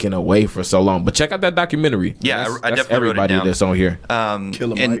been taken away for so long. But check out that documentary. Yeah, That's- I that's definitely wrote it everybody down. that's on here.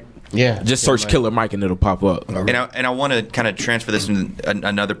 Killer and, Mike. Yeah. Just search Killer Mike and it'll pop up. And I want to kind of transfer this to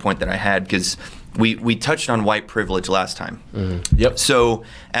another point that I had because we touched on white privilege last time. Yep. So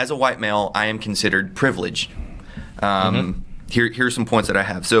as a white male, I am considered privileged. Here's some points that I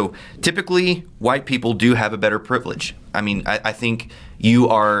have. So typically, white people do have a better privilege. I mean, I think you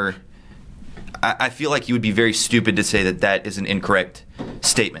are. I feel like you would be very stupid to say that is an incorrect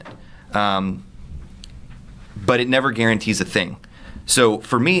statement. But it never guarantees a thing. So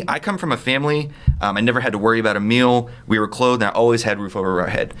for me, I come from a family. I never had to worry about a meal. We were clothed, and I always had a roof over our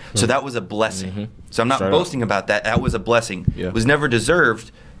head. So that was a blessing. So I'm not Straight up. boasting about that. That was a blessing. Yeah. It was never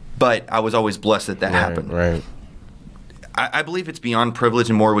deserved, but I was always blessed that happened. Right. I believe it's beyond privilege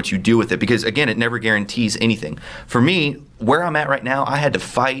and more what you do with it because, again, it never guarantees anything. For me, where I'm at right now, I had to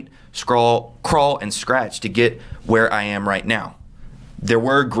fight, crawl, and scratch to get where I am right now. There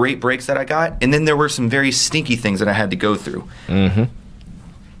were great breaks that I got, and then there were some very stinky things that I had to go through.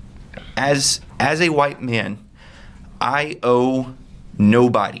 As a white man, I owe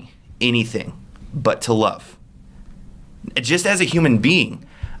nobody anything but to love. Just as a human being,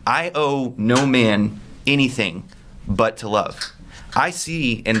 I owe no man anything but to love. I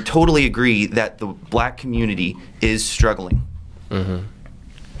see and totally agree that the black community is struggling.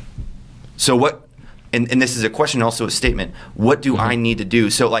 So what, and this is a question, also a statement, what do I need to do?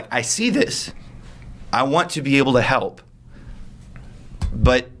 So like, I see this, I want to be able to help,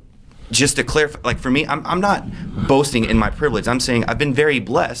 but just to clarify, like for me, I'm not boasting in my privilege. I'm saying I've been very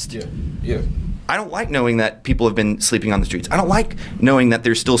blessed. Yeah. I don't like knowing that people have been sleeping on the streets. I don't like knowing that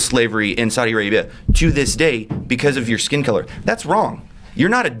there's still slavery in Saudi Arabia to this day because of your skin color. That's wrong. You're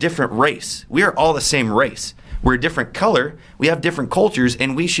not a different race. We are all the same race. We're a different color. We have different cultures,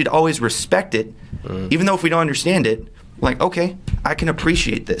 and we should always respect it, even though if we don't understand it, like, okay, I can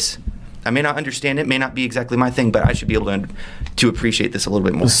appreciate this. I may not understand it, may not be exactly my thing, but I should be able to appreciate this a little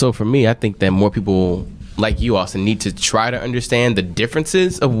bit more. So for me, I think that more people like you, Austin, need to try to understand the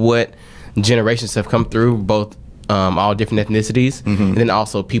differences of what generations have come through, both all different ethnicities, and then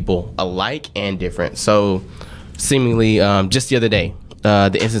also people alike and different. So seemingly just the other day,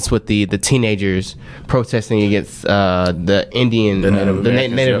 the instance with the teenagers protesting against the Indian, the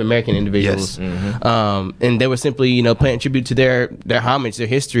Native American individuals, and they were simply paying tribute to their homage, their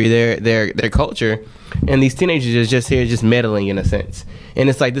history, their culture, and these teenagers are just here just meddling in a sense. And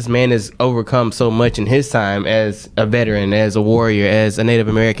it's like this man has overcome so much in his time as a veteran, as a warrior, as a Native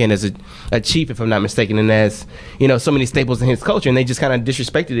American, as a chief, if I'm not mistaken, and as so many staples in his culture, and they just kind of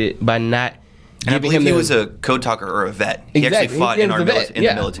disrespected it by not. And I believe he was a code talker or a vet. He actually fought in the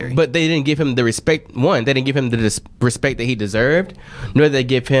military. But they didn't give him the respect. One, they didn't give him the respect that he deserved, nor did they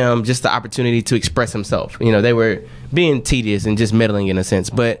give him just the opportunity to express himself. They were being tedious and just meddling in a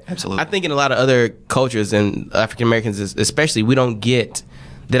sense. But Absolutely. I think in a lot of other cultures, and African Americans especially, we don't get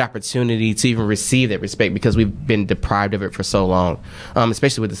that opportunity to even receive that respect because we've been deprived of it for so long,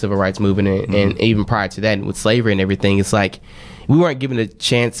 especially with the civil rights movement and even prior to that with slavery and everything. It's like we weren't given a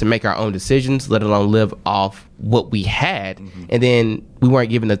chance to make our own decisions, let alone live off what we had. And then we weren't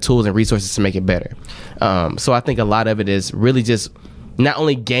given the tools and resources to make it better. So I think a lot of it is really just not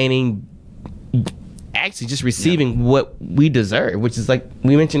only gaining, actually just receiving what we deserve, which is like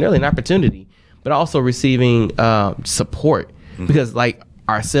we mentioned earlier, an opportunity, but also receiving support. Because like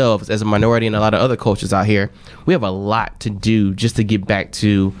ourselves as a minority and a lot of other cultures out here, we have a lot to do just to get back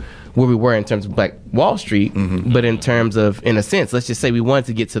to where we were in terms of Black Wall Street, but in terms of, in a sense, let's just say we wanted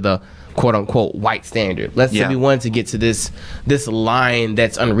to get to the quote unquote white standard. Let's say we wanted to get to this line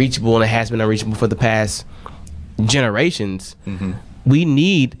that's unreachable, and it has been unreachable for the past generations. We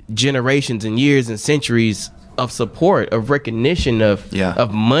need generations and years and centuries of support, of recognition,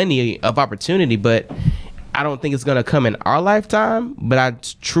 of money, of opportunity. But I don't think it's going to come in our lifetime, but I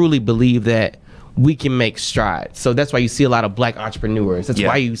truly believe that we can make strides. So that's why you see a lot of Black entrepreneurs. That's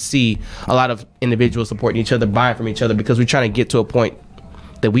why you see a lot of individuals supporting each other, buying from each other, because we're trying to get to a point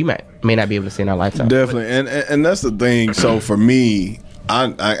that we may not be able to see in our lifetime. Definitely, and that's the thing. So for me,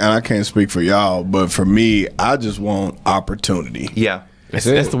 I can't speak for y'all, but for me, I just want opportunity. Yeah.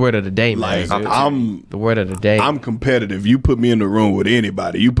 That's the word of the day, man. Like, I'm the word of the day. I'm competitive. You put me in the room with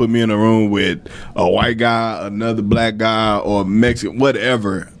anybody. You put me in the room with a white guy, another Black guy, or Mexican,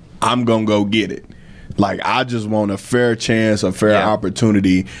 whatever. I'm gonna go get it. Like, I just want a fair chance, a fair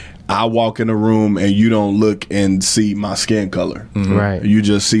opportunity. I walk in the room and you don't look and see my skin color. Right. You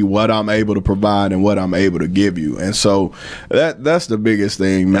just see what I'm able to provide and what I'm able to give you. And so that's the biggest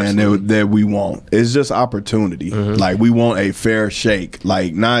thing, man, that we want. It's just opportunity. Like, we want a fair shake.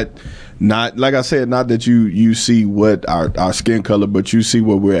 Like, not like I said, not that you see what our skin color, but you see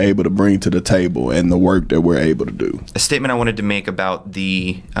what we're able to bring to the table and the work that we're able to do. A statement I wanted to make about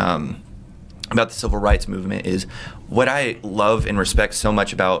the civil rights movement is what I love and respect so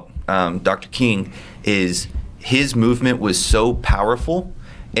much about Dr. King is his movement was so powerful,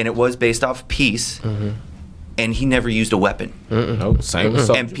 and it was based off peace, and he never used a weapon. Same with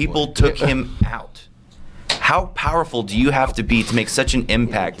Soulja And people Boy. took him out. How powerful do you have to be to make such an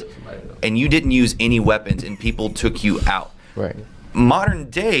impact, and you didn't use any weapons, and people took you out? Right. Modern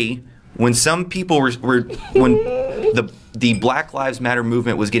day, when some people were when the Black Lives Matter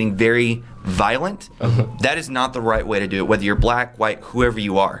movement was getting very violent, that is not the right way to do it, whether you're Black, white, whoever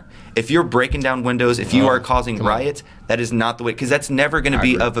you are. If you're breaking down windows, if you are causing riots, that is not the way, because that's never going to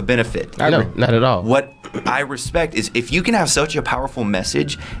be of a benefit. No, not at all. What I respect is if you can have such a powerful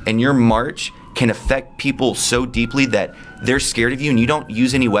message and your march can affect people so deeply that they're scared of you and you don't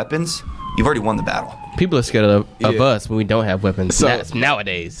use any weapons, you've already won the battle. People are scared of us when we don't have weapons. So-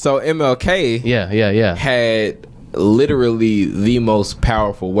 nowadays. So MLK Yeah. had literally the most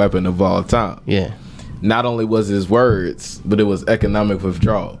powerful weapon of all time. Yeah. Not only was his words, but it was economic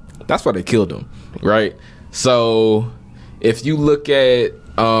withdrawal. That's why they killed him, right? So if you look at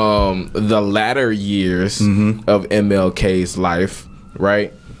the latter years of MLK's life,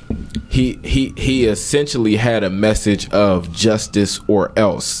 right? He essentially had a message of justice or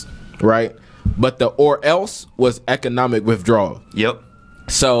else, right? But the or else was economic withdrawal. Yep.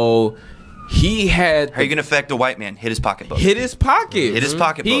 So he had How are you going to affect a white man? Hit his pocketbook. hit his pocket. Hit his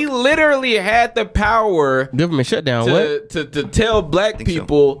pocketbook. He literally had the power Government shutdown. What? to tell Black think so.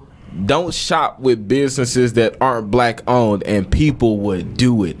 people don't shop with businesses that aren't Black owned, and people would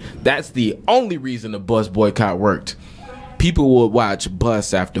do it. That's the only reason the bus boycott worked. People would watch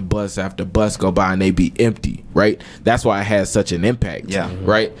bus after bus after bus go by and they be empty, right? That's why it had such an impact. Yeah.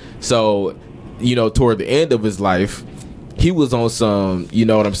 Right? So, toward the end of his life, he was on some, you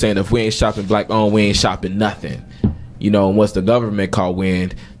know what I'm saying, if we ain't shopping Black owned, we ain't shopping nothing. And once the government caught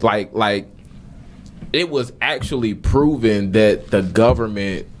wind, like it was actually proven that the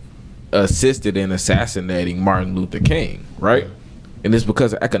government assisted in assassinating Martin Luther King, right? And it's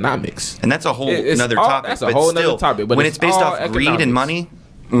because of economics. And that's a whole It's another all- topic. that's a but whole still, nother topic, but when it's it's based all off greed economics. and money,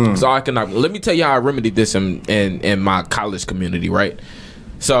 It's all economic. Let me tell you how I remedied this in my college community, right?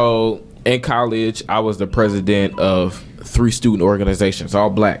 So in college, I was the president of 3 student organizations, all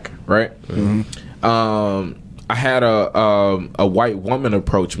Black, right? I had a white woman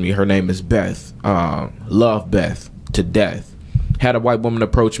approach me. Her name is Beth. Love Beth to death. Had a white woman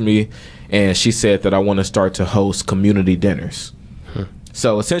approach me, and she said that I want to start to host community dinners.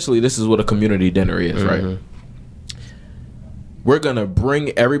 So essentially, this is what a community dinner is, right? We're gonna bring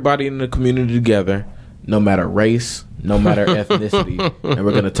everybody in the community together, no matter race, no matter ethnicity, and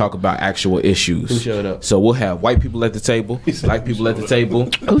we're gonna talk about actual issues. Who showed up? So we'll have white people at the table, Black people at the table,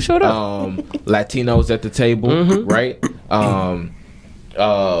 Who showed up? Latinos at the table, right?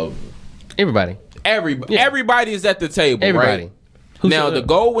 Everybody. Everybody is at the table, Everybody. right? Now the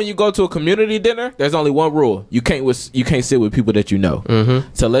goal when you go to a community dinner, there's only one rule: you can't sit with people that you know.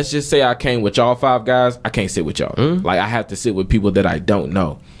 So let's just say I came with y'all 5 guys. I can't sit with y'all. Like I have to sit with people that I don't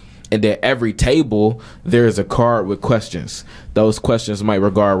know. And at every table, there is a card with questions. Those questions might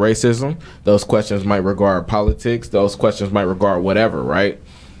regard racism. Those questions might regard politics. Those questions might regard whatever, right?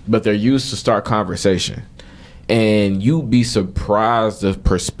 But they're used to start conversation. And you'd be surprised of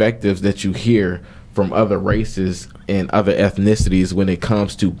perspectives that you hear from other races and other ethnicities when it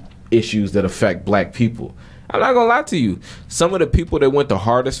comes to issues that affect black people. I'm not gonna lie to you. Some of the people that went the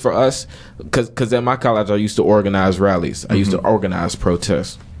hardest for us, because at my college I used to organize rallies. I used to organize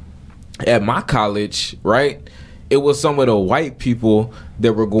protests. At my college, right, it was some of the white people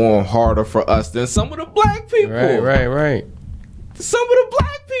that were going harder for us than some of the black people. Right. Some of the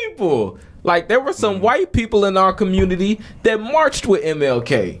black people. Like, there were some white people in our community that marched with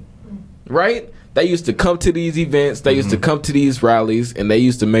MLK, right? They used to come to these events, they used to come to these rallies, and they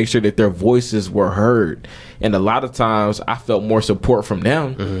used to make sure that their voices were heard. And a lot of times, I felt more support from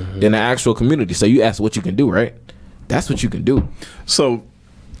them than the actual community. So you ask what you can do, right? That's what you can do. So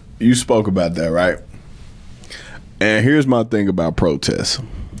you spoke about that, right? And here's my thing about protests,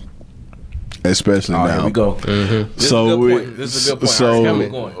 especially now. Here we go. This is a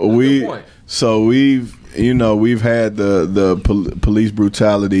good point. We've had the police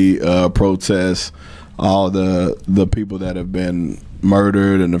brutality protests, all the people that have been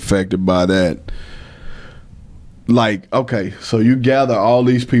murdered and affected by that. Like, okay, so you gather all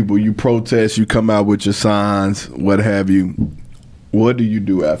these people, you protest, you come out with your signs, what have you. What do you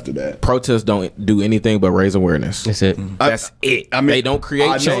do after that? Protests don't do anything but raise awareness. That's it. That's it. I mean, they don't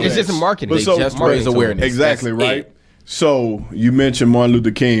create change. It's just a marketing. They just raise awareness. Exactly, That's right? it. So you mentioned Martin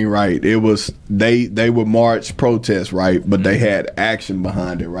Luther King, right? It was they would march, protest, right? But they had action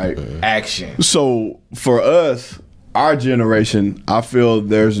behind it, right? Action. So for us, our generation, I feel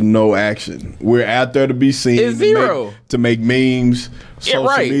there's no action. We're out there to be seen, It's zero. to make memes, social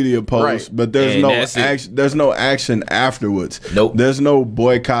media posts, but there's And no that's it. action. There's no action afterwards. Nope. There's no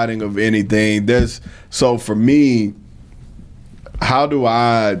boycotting of anything. So for me, how do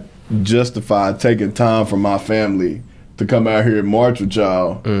I justify taking time from my family to come out here and march with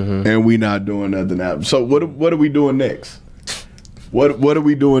y'all, and we not doing nothing else? So what are we doing next? What are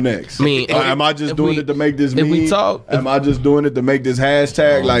we doing next? I mean, am I just doing it to make this if meme? we talk- Am I just doing it to make this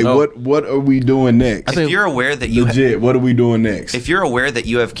hashtag? Like, no. what are we doing next? If you're aware that you Legit, what are we doing next? if you're aware that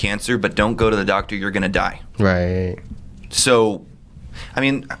you have cancer but don't go to the doctor, you're gonna die. Right. So, I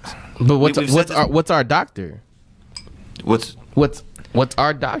mean, But we've said this- what's our doctor? what's What's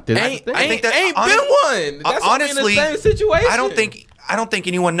our doctor? That's the thing. think that ain't honest- been one. That's why we in the honestly, same situation. I don't think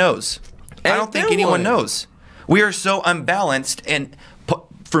anyone knows. I Ain't don't think been anyone one. knows. We are so unbalanced, and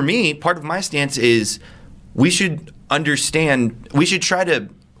for me, part of my stance is we should understand. We should try to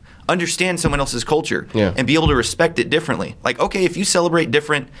understand someone else's culture and be able to respect it differently. Like, okay, if you celebrate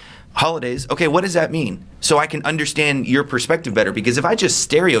different holidays, okay, what does that mean? So I can understand your perspective better. Because if I just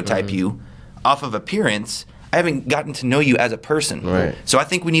stereotype you off of appearance, I haven't gotten to know you as a person. Right. So I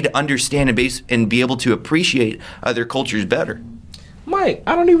think we need to understand and be able to appreciate other cultures better. Mike,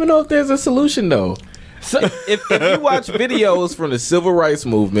 I don't even know if there's a solution though. So if you watch videos from the civil rights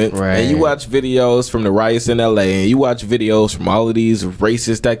movement, and you watch videos from the riots in LA, and you watch videos from all of these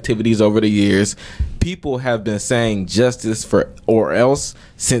racist activities over the years, people have been saying justice for or else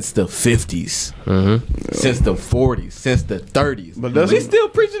since the 50s, since the 40s, since the 30s. But we still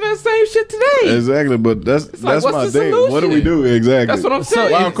preaching that same shit today. Exactly, but that's like, what's my the thing. What do we do exactly? That's what I'm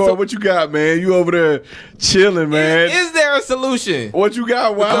saying. Wild Card, what you got, man? You over there chilling, man? Is there a solution? What you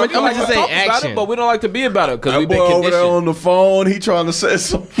got, Wild I'm gonna just say Talk about action. it, but we don't like to be about it because That we've boy been over there conditioned. on the phone. He trying to set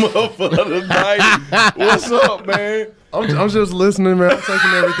something up for the night. What's up, man? I'm just listening, man. I'm taking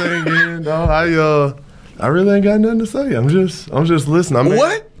everything in. Dog. I really ain't got nothing to say. I'm just listening. I mean,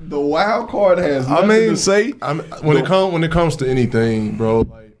 What? The Wild Card has nothing to say. When it comes to anything, bro,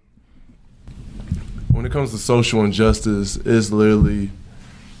 like when it comes to social injustice, it's literally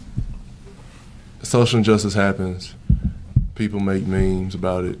social injustice happens. People make memes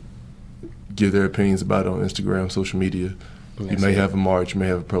about it, give their opinions about it on Instagram, social media. You may have a march, you may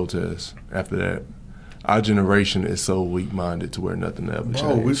have a protest. After that, our generation is so weak-minded to where nothing ever changes.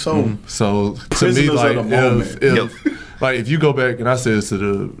 Oh, we so So to me, prisoners of like the moment. if you go back, and I said this to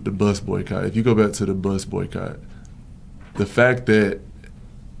the bus boycott. If you go back to the bus boycott, the fact that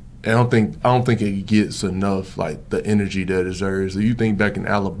I don't think it gets enough like the energy that it deserves. If you think back in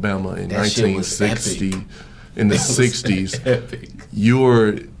Alabama in That shit was 1960, in the 60s, Epic.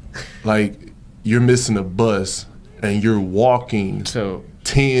 you're missing a bus and you're walking So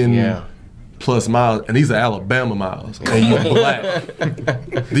 10 plus miles, and these are Alabama miles, and you black.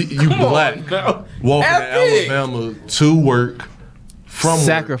 You black walking to Alabama to work from work.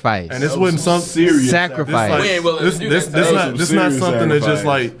 Sacrifice. And this wasn't some serious sacrifice. We ain't willing to do that. This not something that just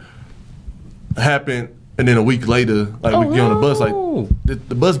like happened and then a week later, like we get on the bus. Like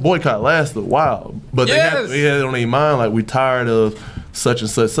the bus boycott lasted a while, but they had it on their mind like we tired of such and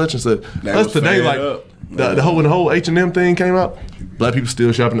such. That's today. Like the whole H&M thing came out. Black people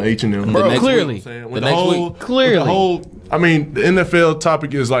still shopping at H&M. Bro, clearly. The whole. I mean, the NFL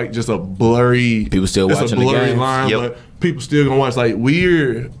topic is like just a blurry. People still watching it's a blurry the games. line, Yep. but people still gonna watch like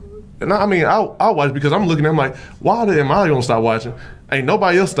weird. And I mean, I'll watch because I'm looking at them like, why am I gonna stop watching? Ain't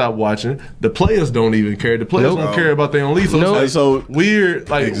nobody else stop watching. The players don't even care. The players don't care about their own league. So Nope. it's like weird.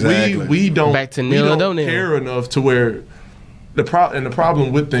 Like Exactly. we don't Back to we nil, don't don't nil. care enough to where the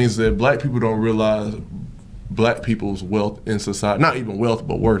problem with things is that black people don't realize black people's wealth in society, not even wealth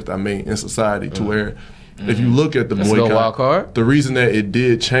but worth. I mean, in society, to where if you look at the Let's go wild boycott, card. the reason that it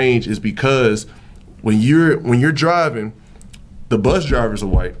did change is because when you're driving, the bus drivers are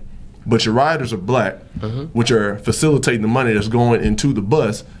white, but your riders are black, which are facilitating the money that's going into the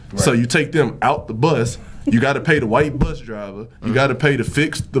bus. So you take them out the bus. You got to pay the white bus driver. You got to pay to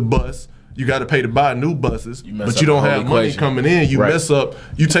fix the bus. You got to pay to buy new buses, mess but up you don't the whole have money equation. coming in. You Right. mess up.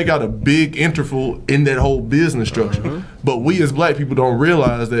 You take out a big interval in that whole business structure. But we as black people don't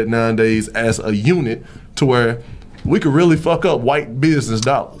realize that nowadays as a unit, to where we could really fuck up white business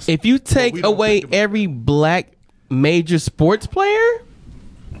dollars. If you we take don't away think about every black major sports player,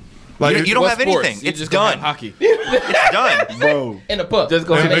 Like You don't What have sports? anything. You It's just gonna done. have hockey. It's done. bro. and the puck. Just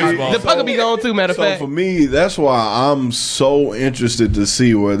go And to the baseball. The puck will be gone too, matter of So fact. for me, that's why I'm so interested to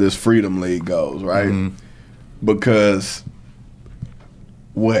see where this Freedom League goes, right? Because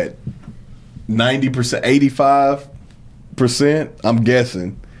what 90%, 85%, I'm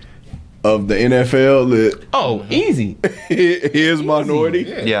guessing, of the NFL that Oh, easy. is minority.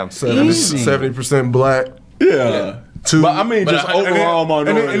 Yeah. 70% black. Yeah. But I mean, just overall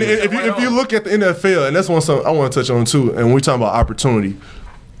minority. And if you look at the NFL, and that's one something I want to touch on too, and we're talking about opportunity.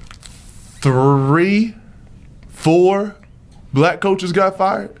 3, 4 black coaches got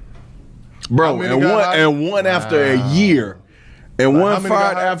fired. How bro, many and got one hired? and one after a year, and How one many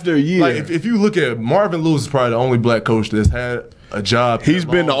fired got hired? after a year. Like if you look at Marvin Lewis, is probably the only black coach that's had a job. He's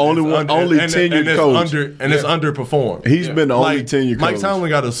been the only one, only tenured coach. It's underperformed. He's been the only Like, tenured Mike coach. Tomlin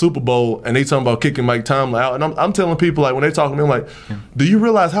got a Super Bowl, and they talking about kicking Mike Tomlin out. And I'm telling people, like, when they talking to me, I'm like, do you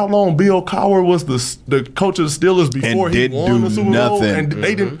realize how long Bill Cowher was the coach of the Steelers before he didn't won do the Super Bowl? nothing. And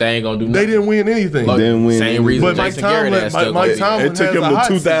they didn't. They ain't gonna do They nothing. didn't win anything. Look, Didn't win same anything. reason But Mike Jason Garrett Tomlin, has still Mike good. Tomlin It took has him a to hot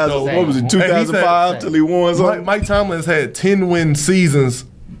seat, 2000. though. What was it? And he's had- 2005 till he won something. Mike Tomlin has had 10-win seasons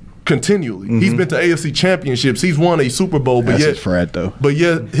continually. He's been to AFC championships. He's won a Super Bowl, but That's yet his frat though. But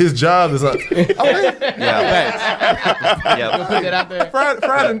yet his job is not. Yeah. Put that out there.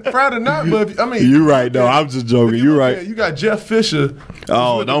 Friday night, but I mean, You right though. I'm just joking. You right. You got Jeff Fisher.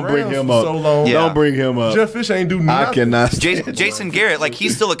 Oh, who's with the don't bring Rams him for up. So long. Yeah. Don't bring him up. Jeff Fisher ain't do nothing. I cannot. stand Jason Garrett, like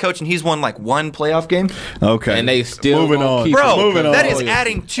he's still a coach and he's won like one playoff game. Okay. And they still moving gonna on. keep Bro, moving on. that is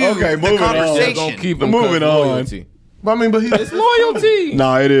adding to Okay, the moving on. They're conversation. gonna keep him. Moving 'cause on. loyalty. But I mean, but It's loyalty.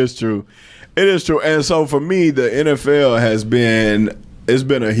 No, it is true. It is true. And so for me, the NFL has been it's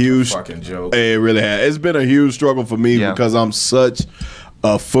been a huge Fucking joke. It really has. It's been a huge struggle for me Yeah. because I'm such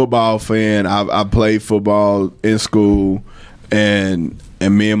a football fan. I played football in school, and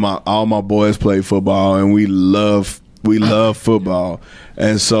me and all my boys play football, and we love football.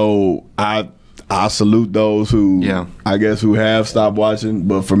 And so I salute those who I guess who have stopped watching.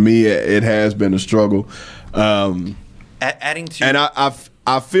 But for me, it has been a struggle. Adding to And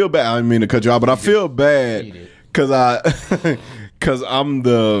I feel bad. I didn't mean to cut you off, but I feel bad because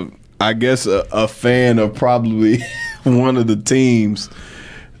I'm I guess a fan of probably one of the teams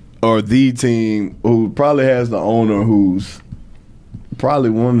or the team who probably has the owner who's probably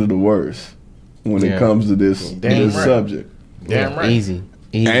one of the worst when it comes to this Damn right. subject. Damn right. Easy.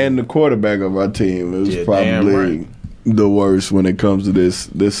 And the quarterback of our team is Yeah, damn probably right. the worst when it comes to this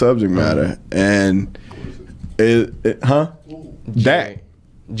subject matter. And Dak.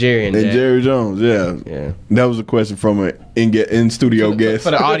 Jerry and And Dak. Jerry Jones, Yeah. that was a question from an in studio guest.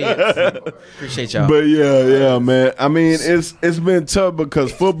 For the audience. Appreciate y'all. But yeah, man. I mean, it's been tough because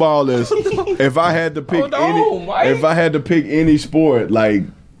football is. If I had to pick any sport, like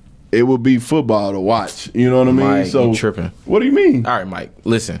it would be football to watch. You know what I mean? Mike, So you tripping. what do you mean? All right, Mike.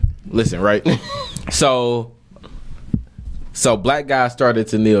 Listen, right? so black guys started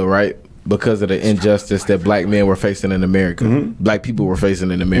to kneel, right? Because of the injustice that black men were facing in America. Black people were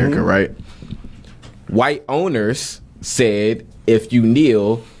facing in America, right? White owners said, if you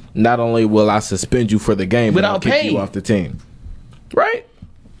kneel, not only will I suspend you for the game, but I'll Without kick pay. you off the team. Right?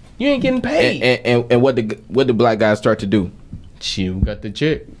 You ain't getting paid. And what the black guys start to do? You got the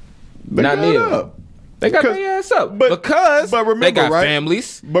check. They Not got it nearly. up. They got Because- their ass up. but remember, they got right?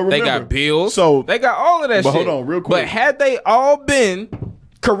 families. But they remember, got bills. so- they got all of that But shit. hold on, real quick. But had they all been,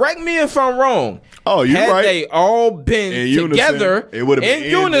 correct me if I'm wrong. Oh, you're had right. they all been In unison, together it would've been in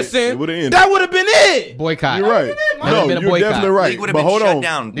ended. unison, It would've ended. that would have been it. Boycott. You're right. Would've No, been a you're boycott. definitely right. League would have But been hold shut on.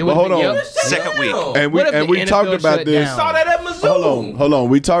 down. It But hold would've on. been- Second week. And What if we the talked NFL about shut this. down? Saw that at Mizzou. Hold on.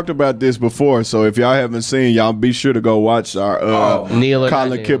 We talked about this before, so if y'all haven't seen, y'all be sure to go watch our Neil or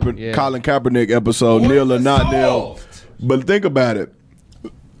Colin, not Neil. Yeah. Colin Kaepernick episode, Neil or not Neil. But think about it,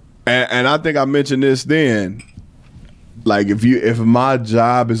 and I think I mentioned this then. Like if my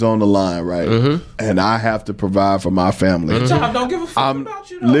job is on the line, right, and I have to provide for my family, I don't give a fuck I'm about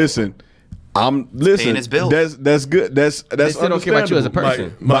you. Though. listen. Paying his bills. That's good. That's still don't care about you as a understandable.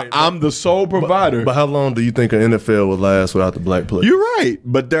 person. But I'm the sole provider. But how long do you think an NFL would last without the black players? You're right,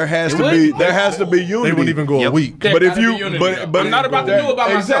 but there has to wouldn't. be unity. They wouldn't even go Yep. a week. There But if gotta you, be unity, but though. I'm not about to do it by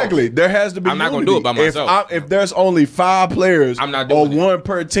myself. Exactly, there has to be. I'm not gonna unity. do it by myself. If there's only 5 players I'm not or doing it. one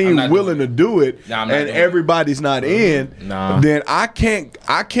per I'm team not willing to doing do it, Nah, I'm not and doing it. everybody's not in, Nah. then I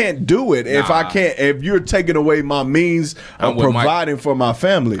can't do it. If I Nah. can't, if you're taking away my means I'm of with Mike. providing for my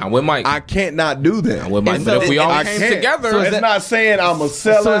family, I'm with Mike. I can't not do that. With Mike, And but so- if we all I came can't. together, So is It's that- not saying I'm a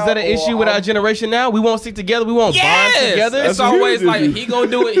sellout. So is that an or issue with I'm- our generation now? We won't stick together. We won't bond yes, together. it's That's a always huge like issue. he gonna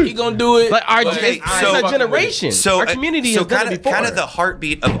do it. He gonna do it. Like our but Okay, it's so- our generation. So our community so has done kind it of before. kind of the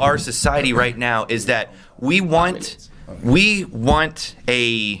heartbeat of our society right now is that we want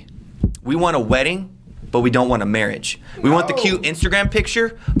a wedding, but we don't want a marriage. We want the cute Instagram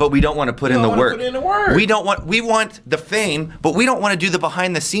picture, but we don't want to put in the don't wanna work. put in the work. We want the fame, but we don't want to do the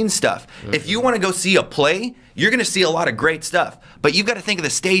behind the scenes stuff. If you want to go see a play, you're going to see a lot of great stuff. But you've got to think of the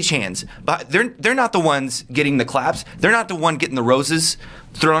stagehands. But they're not the ones getting the claps. They're not the one getting the roses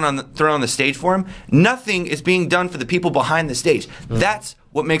thrown on the stage for them. Nothing is being done for the people behind the stage. That's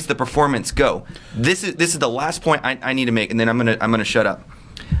what makes the performance go. This is the last point I need to make, and then I'm gonna shut up.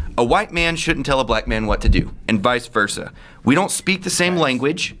 A white man shouldn't tell a black man what to do, and vice versa. We don't speak the same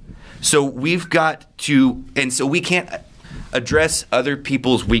language, so we've got to, and so we can't address other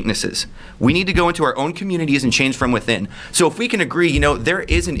people's weaknesses. We need to go into our own communities and change from within. So if we can agree, there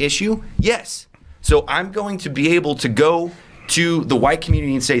is an issue, yes. So I'm going to be able to go to the white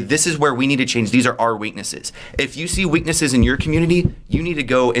community and say, this is where we need to change. These are our weaknesses. If you see weaknesses in your community, you need to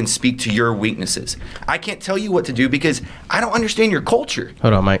go and speak to your weaknesses. I can't tell you what to do because I don't understand your culture.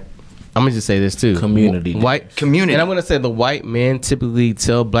 Hold on, Mike. I'm gonna just say this too. Community. White Community. And I'm gonna say the white men typically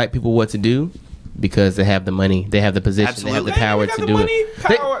tell black people what to do because they have the money, they have the position, they have the Absolutely. power got to the do money, it.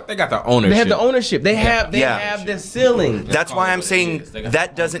 power. They got the ownership. They have the ownership. They have Yeah. the ceiling. That's why I'm saying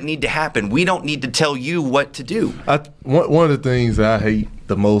that doesn't need to happen. We don't need to tell you what to do. One of the things that I hate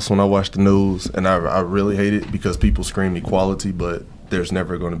the most when I watch the news, and I really hate it because people scream equality, but there's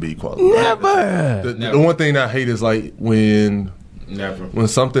never going to be equality. Never. The one thing that I hate is like when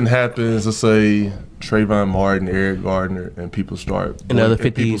something happens, let's say Trayvon Martin, Eric Gardner, and people start Another and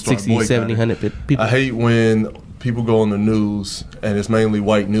 50, people start 60, 70, boycotting. 100 people. I hate when people go on the news and it's mainly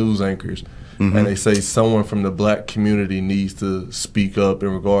white news anchors and they say someone from the black community needs to speak up in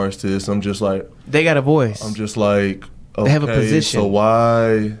regards to this. I'm just like, They got a voice. okay, They have a position. so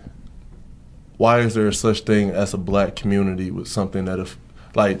why is there such thing as a black community with something that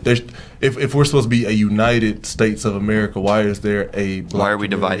if we're supposed to be a United States of America, why is there a black Why are we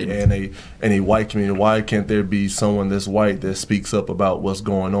community divided? and a white community? Why can't there be someone that's white that speaks up about what's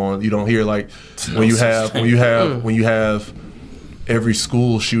going on? You don't hear like when you have every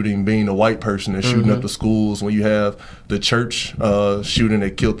school shooting being a white person that's shooting up the schools, when you have the church shooting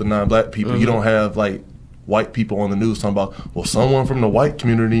that killed the 9 black people, you don't have like white people on the news talking about, well, someone from the white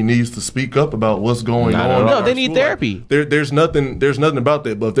community needs to speak up about what's going Not on. at in all. No, our they need school. therapy. There's nothing about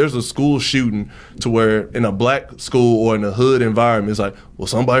that. But if there's a school shooting to where in a black school or in a hood environment, it's like, well,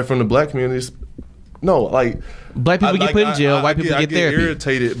 somebody from the black community is, no, like Black people get put in jail. White people I get therapy.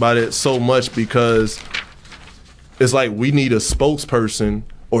 irritated by that so much because it's like we need a spokesperson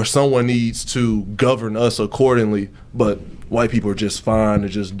or someone needs to govern us accordingly, but white people are just fine to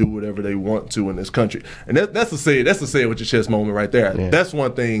just do whatever they want to in this country. And that's the say it with your chest moment right there. Yeah. That's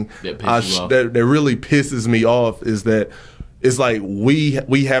one thing That pisses you off. that really pisses me off is that it's like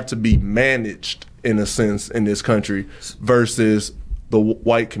we have to be managed in a sense in this country versus the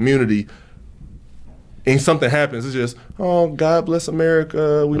white community. And something happens, it's just, oh, God bless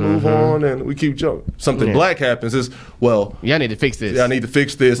America, we move on and we keep jumping. Something Yeah. black happens, is, well, Y'all need to fix this. I need to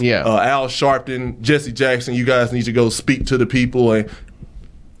fix this. Yeah. Al Sharpton, Jesse Jackson, you guys need to go speak to the people. And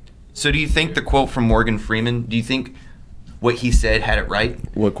So do you think the quote from Morgan Freeman, do you think what he said had it right?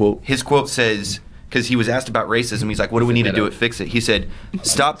 What quote? His quote says, because he was asked about racism, he's like, what do we need to do to fix it? He said,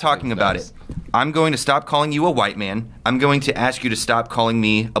 stop talking about it. I'm going to stop calling you a white man. I'm going to ask you to stop calling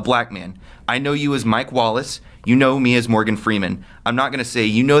me a black man. I know you as Mike Wallace. You know me as Morgan Freeman. I'm not going to say,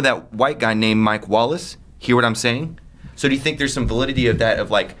 you know that white guy named Mike Wallace? Hear what I'm saying? So do you think there's some validity of that,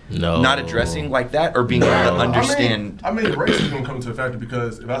 of like not addressing like that, or being able to understand? I mean, racism comes to a factor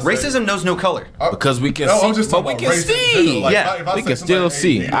because if I say, Racism knows no color. Because we can No, I'm see, just but talking we about can racism in see. general. Like, Yeah, if I we say can still somebody,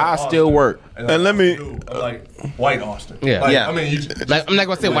 see. hey, you I Austin, still work. And let me- like white Austin. Yeah. Like, Yeah. I mean, Like, I'm not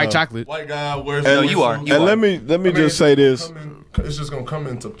gonna say white chocolate. White guy wears. No, you are. You And are. let me I mean, just say this. It's just gonna come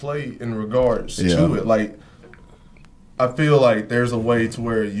into play in regards Yeah. to it. Like, I feel like there's a way to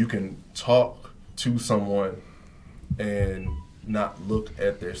where you can talk to someone and not look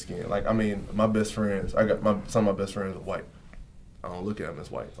at their skin. Like, I mean, my best friends, some of my best friends are white. I don't look at them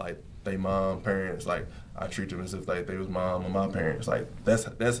as white. Like, they mom, parents, like, I treat them as if like they was mom or my parents. Like, that's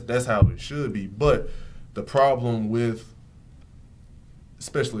how it should be. But the problem with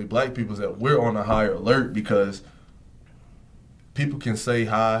especially black people is that we're on a higher alert because people can say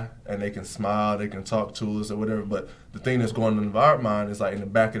hi and they can smile, they can talk to us or whatever, but the thing that's going on in our mind is like in the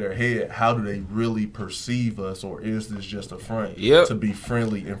back of their head, how do they really perceive us, or is this just a front to be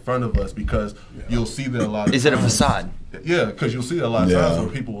friendly in front of us? Because you'll see that a lot of Is it a times. facade? Yeah, because you'll see that a lot of times where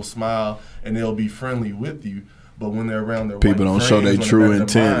people will smile and they'll be friendly with you, but when they're around their People white don't show friends, their on true the back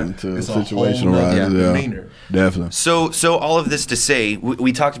of their intent mind, to it's a whole situational nother rise. demeanor. Definitely. So all of this to say,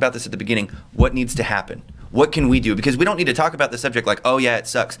 we talked about this at the beginning. What needs to happen? What can we do? Because we don't need to talk about the subject like, oh yeah, it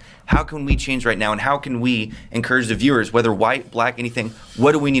sucks. How can we change right now? And how can we encourage the viewers, whether white, black, anything,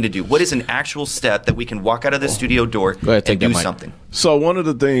 what do we need to do? What is an actual step that we can walk out of the studio door ahead, take and do that mic. something? So one of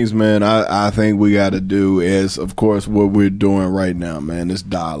the things, man, I think we got to do is, of course, what we're doing right now, man, is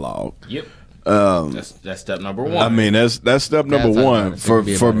dialogue. Yep. That's step number one. I mean, that's step number talk about one it. for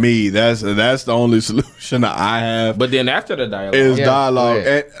Think about it. me. That's the only solution that I have. But then after the dialogue, is Yeah, dialogue. go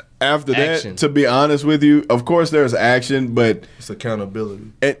ahead. And after Action. that, to be honest with you, of course there's action, but It's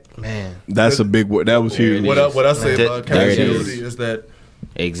accountability. Man, that's a big word. That was huge. What I say There- about there it accountability is. is that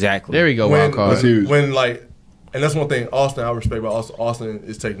exactly. there we go. when, Wild card. That's huge. when like, and that's one thing Austin I respect about Austin. Austin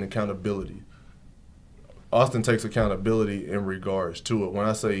is taking accountability. Austin takes accountability in regards to it. When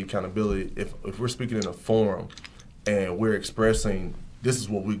I say accountability, if we're speaking in a forum and we're expressing this is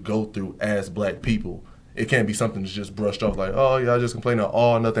what we go through as black people, it can't be something that's just brushed off like, oh yeah, I just complain,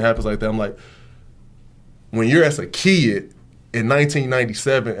 oh nothing happens like that. I'm like, when you're as a kid in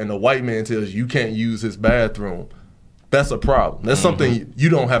 1997 and a white man tells you can't use his bathroom, that's a problem. That's something you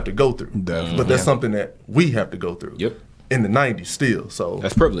don't have to go through. Definitely. But that's something that we have to go through. Yep. In the 90s still. So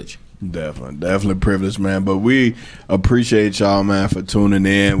That's privilege. Definitely privileged, man. But we appreciate y'all, man, for tuning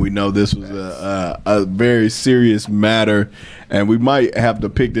in. We know this was a very serious matter, and we might have to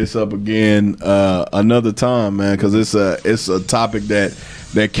pick this up again another time, man, because it's a topic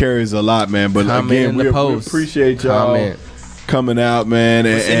that carries a lot, man. But Comment again, in the we post. appreciate y'all Comment. coming out, man,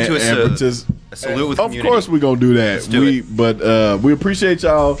 Listen to us, and just a salute with of community. course we're gonna do that. Let's do it. But we appreciate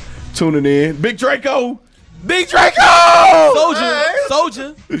y'all tuning in. Big Draco. Big Draco!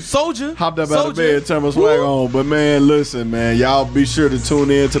 Soldier. Hopped up out of bed, turned my swag on. But man, listen, man, y'all be sure to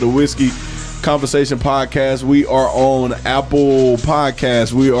tune in to the Whiskey Conversation Podcast. We are on Apple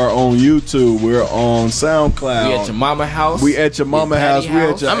Podcasts. We are on YouTube. We're on SoundCloud. We at your mama house. We at your mama house. We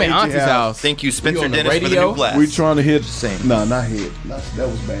at your I'm in auntie Auntie's house. Thank you, Spencer We on the Dennis, for the radio? new blast. We trying to hit. Same. No, not hit. That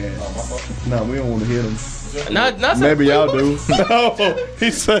was bad. No, we don't want to hit him. Not Maybe y'all do. No, he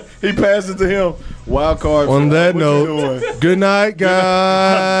said he passed it to him. Wild card. on that What you note, doing? good night,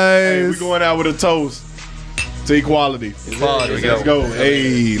 guys. Hey, we going out with a toast to equality. There we Let's go.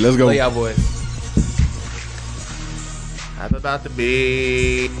 Hey, let's go. Play y'all boys. I'm about to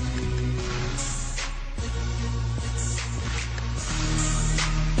be.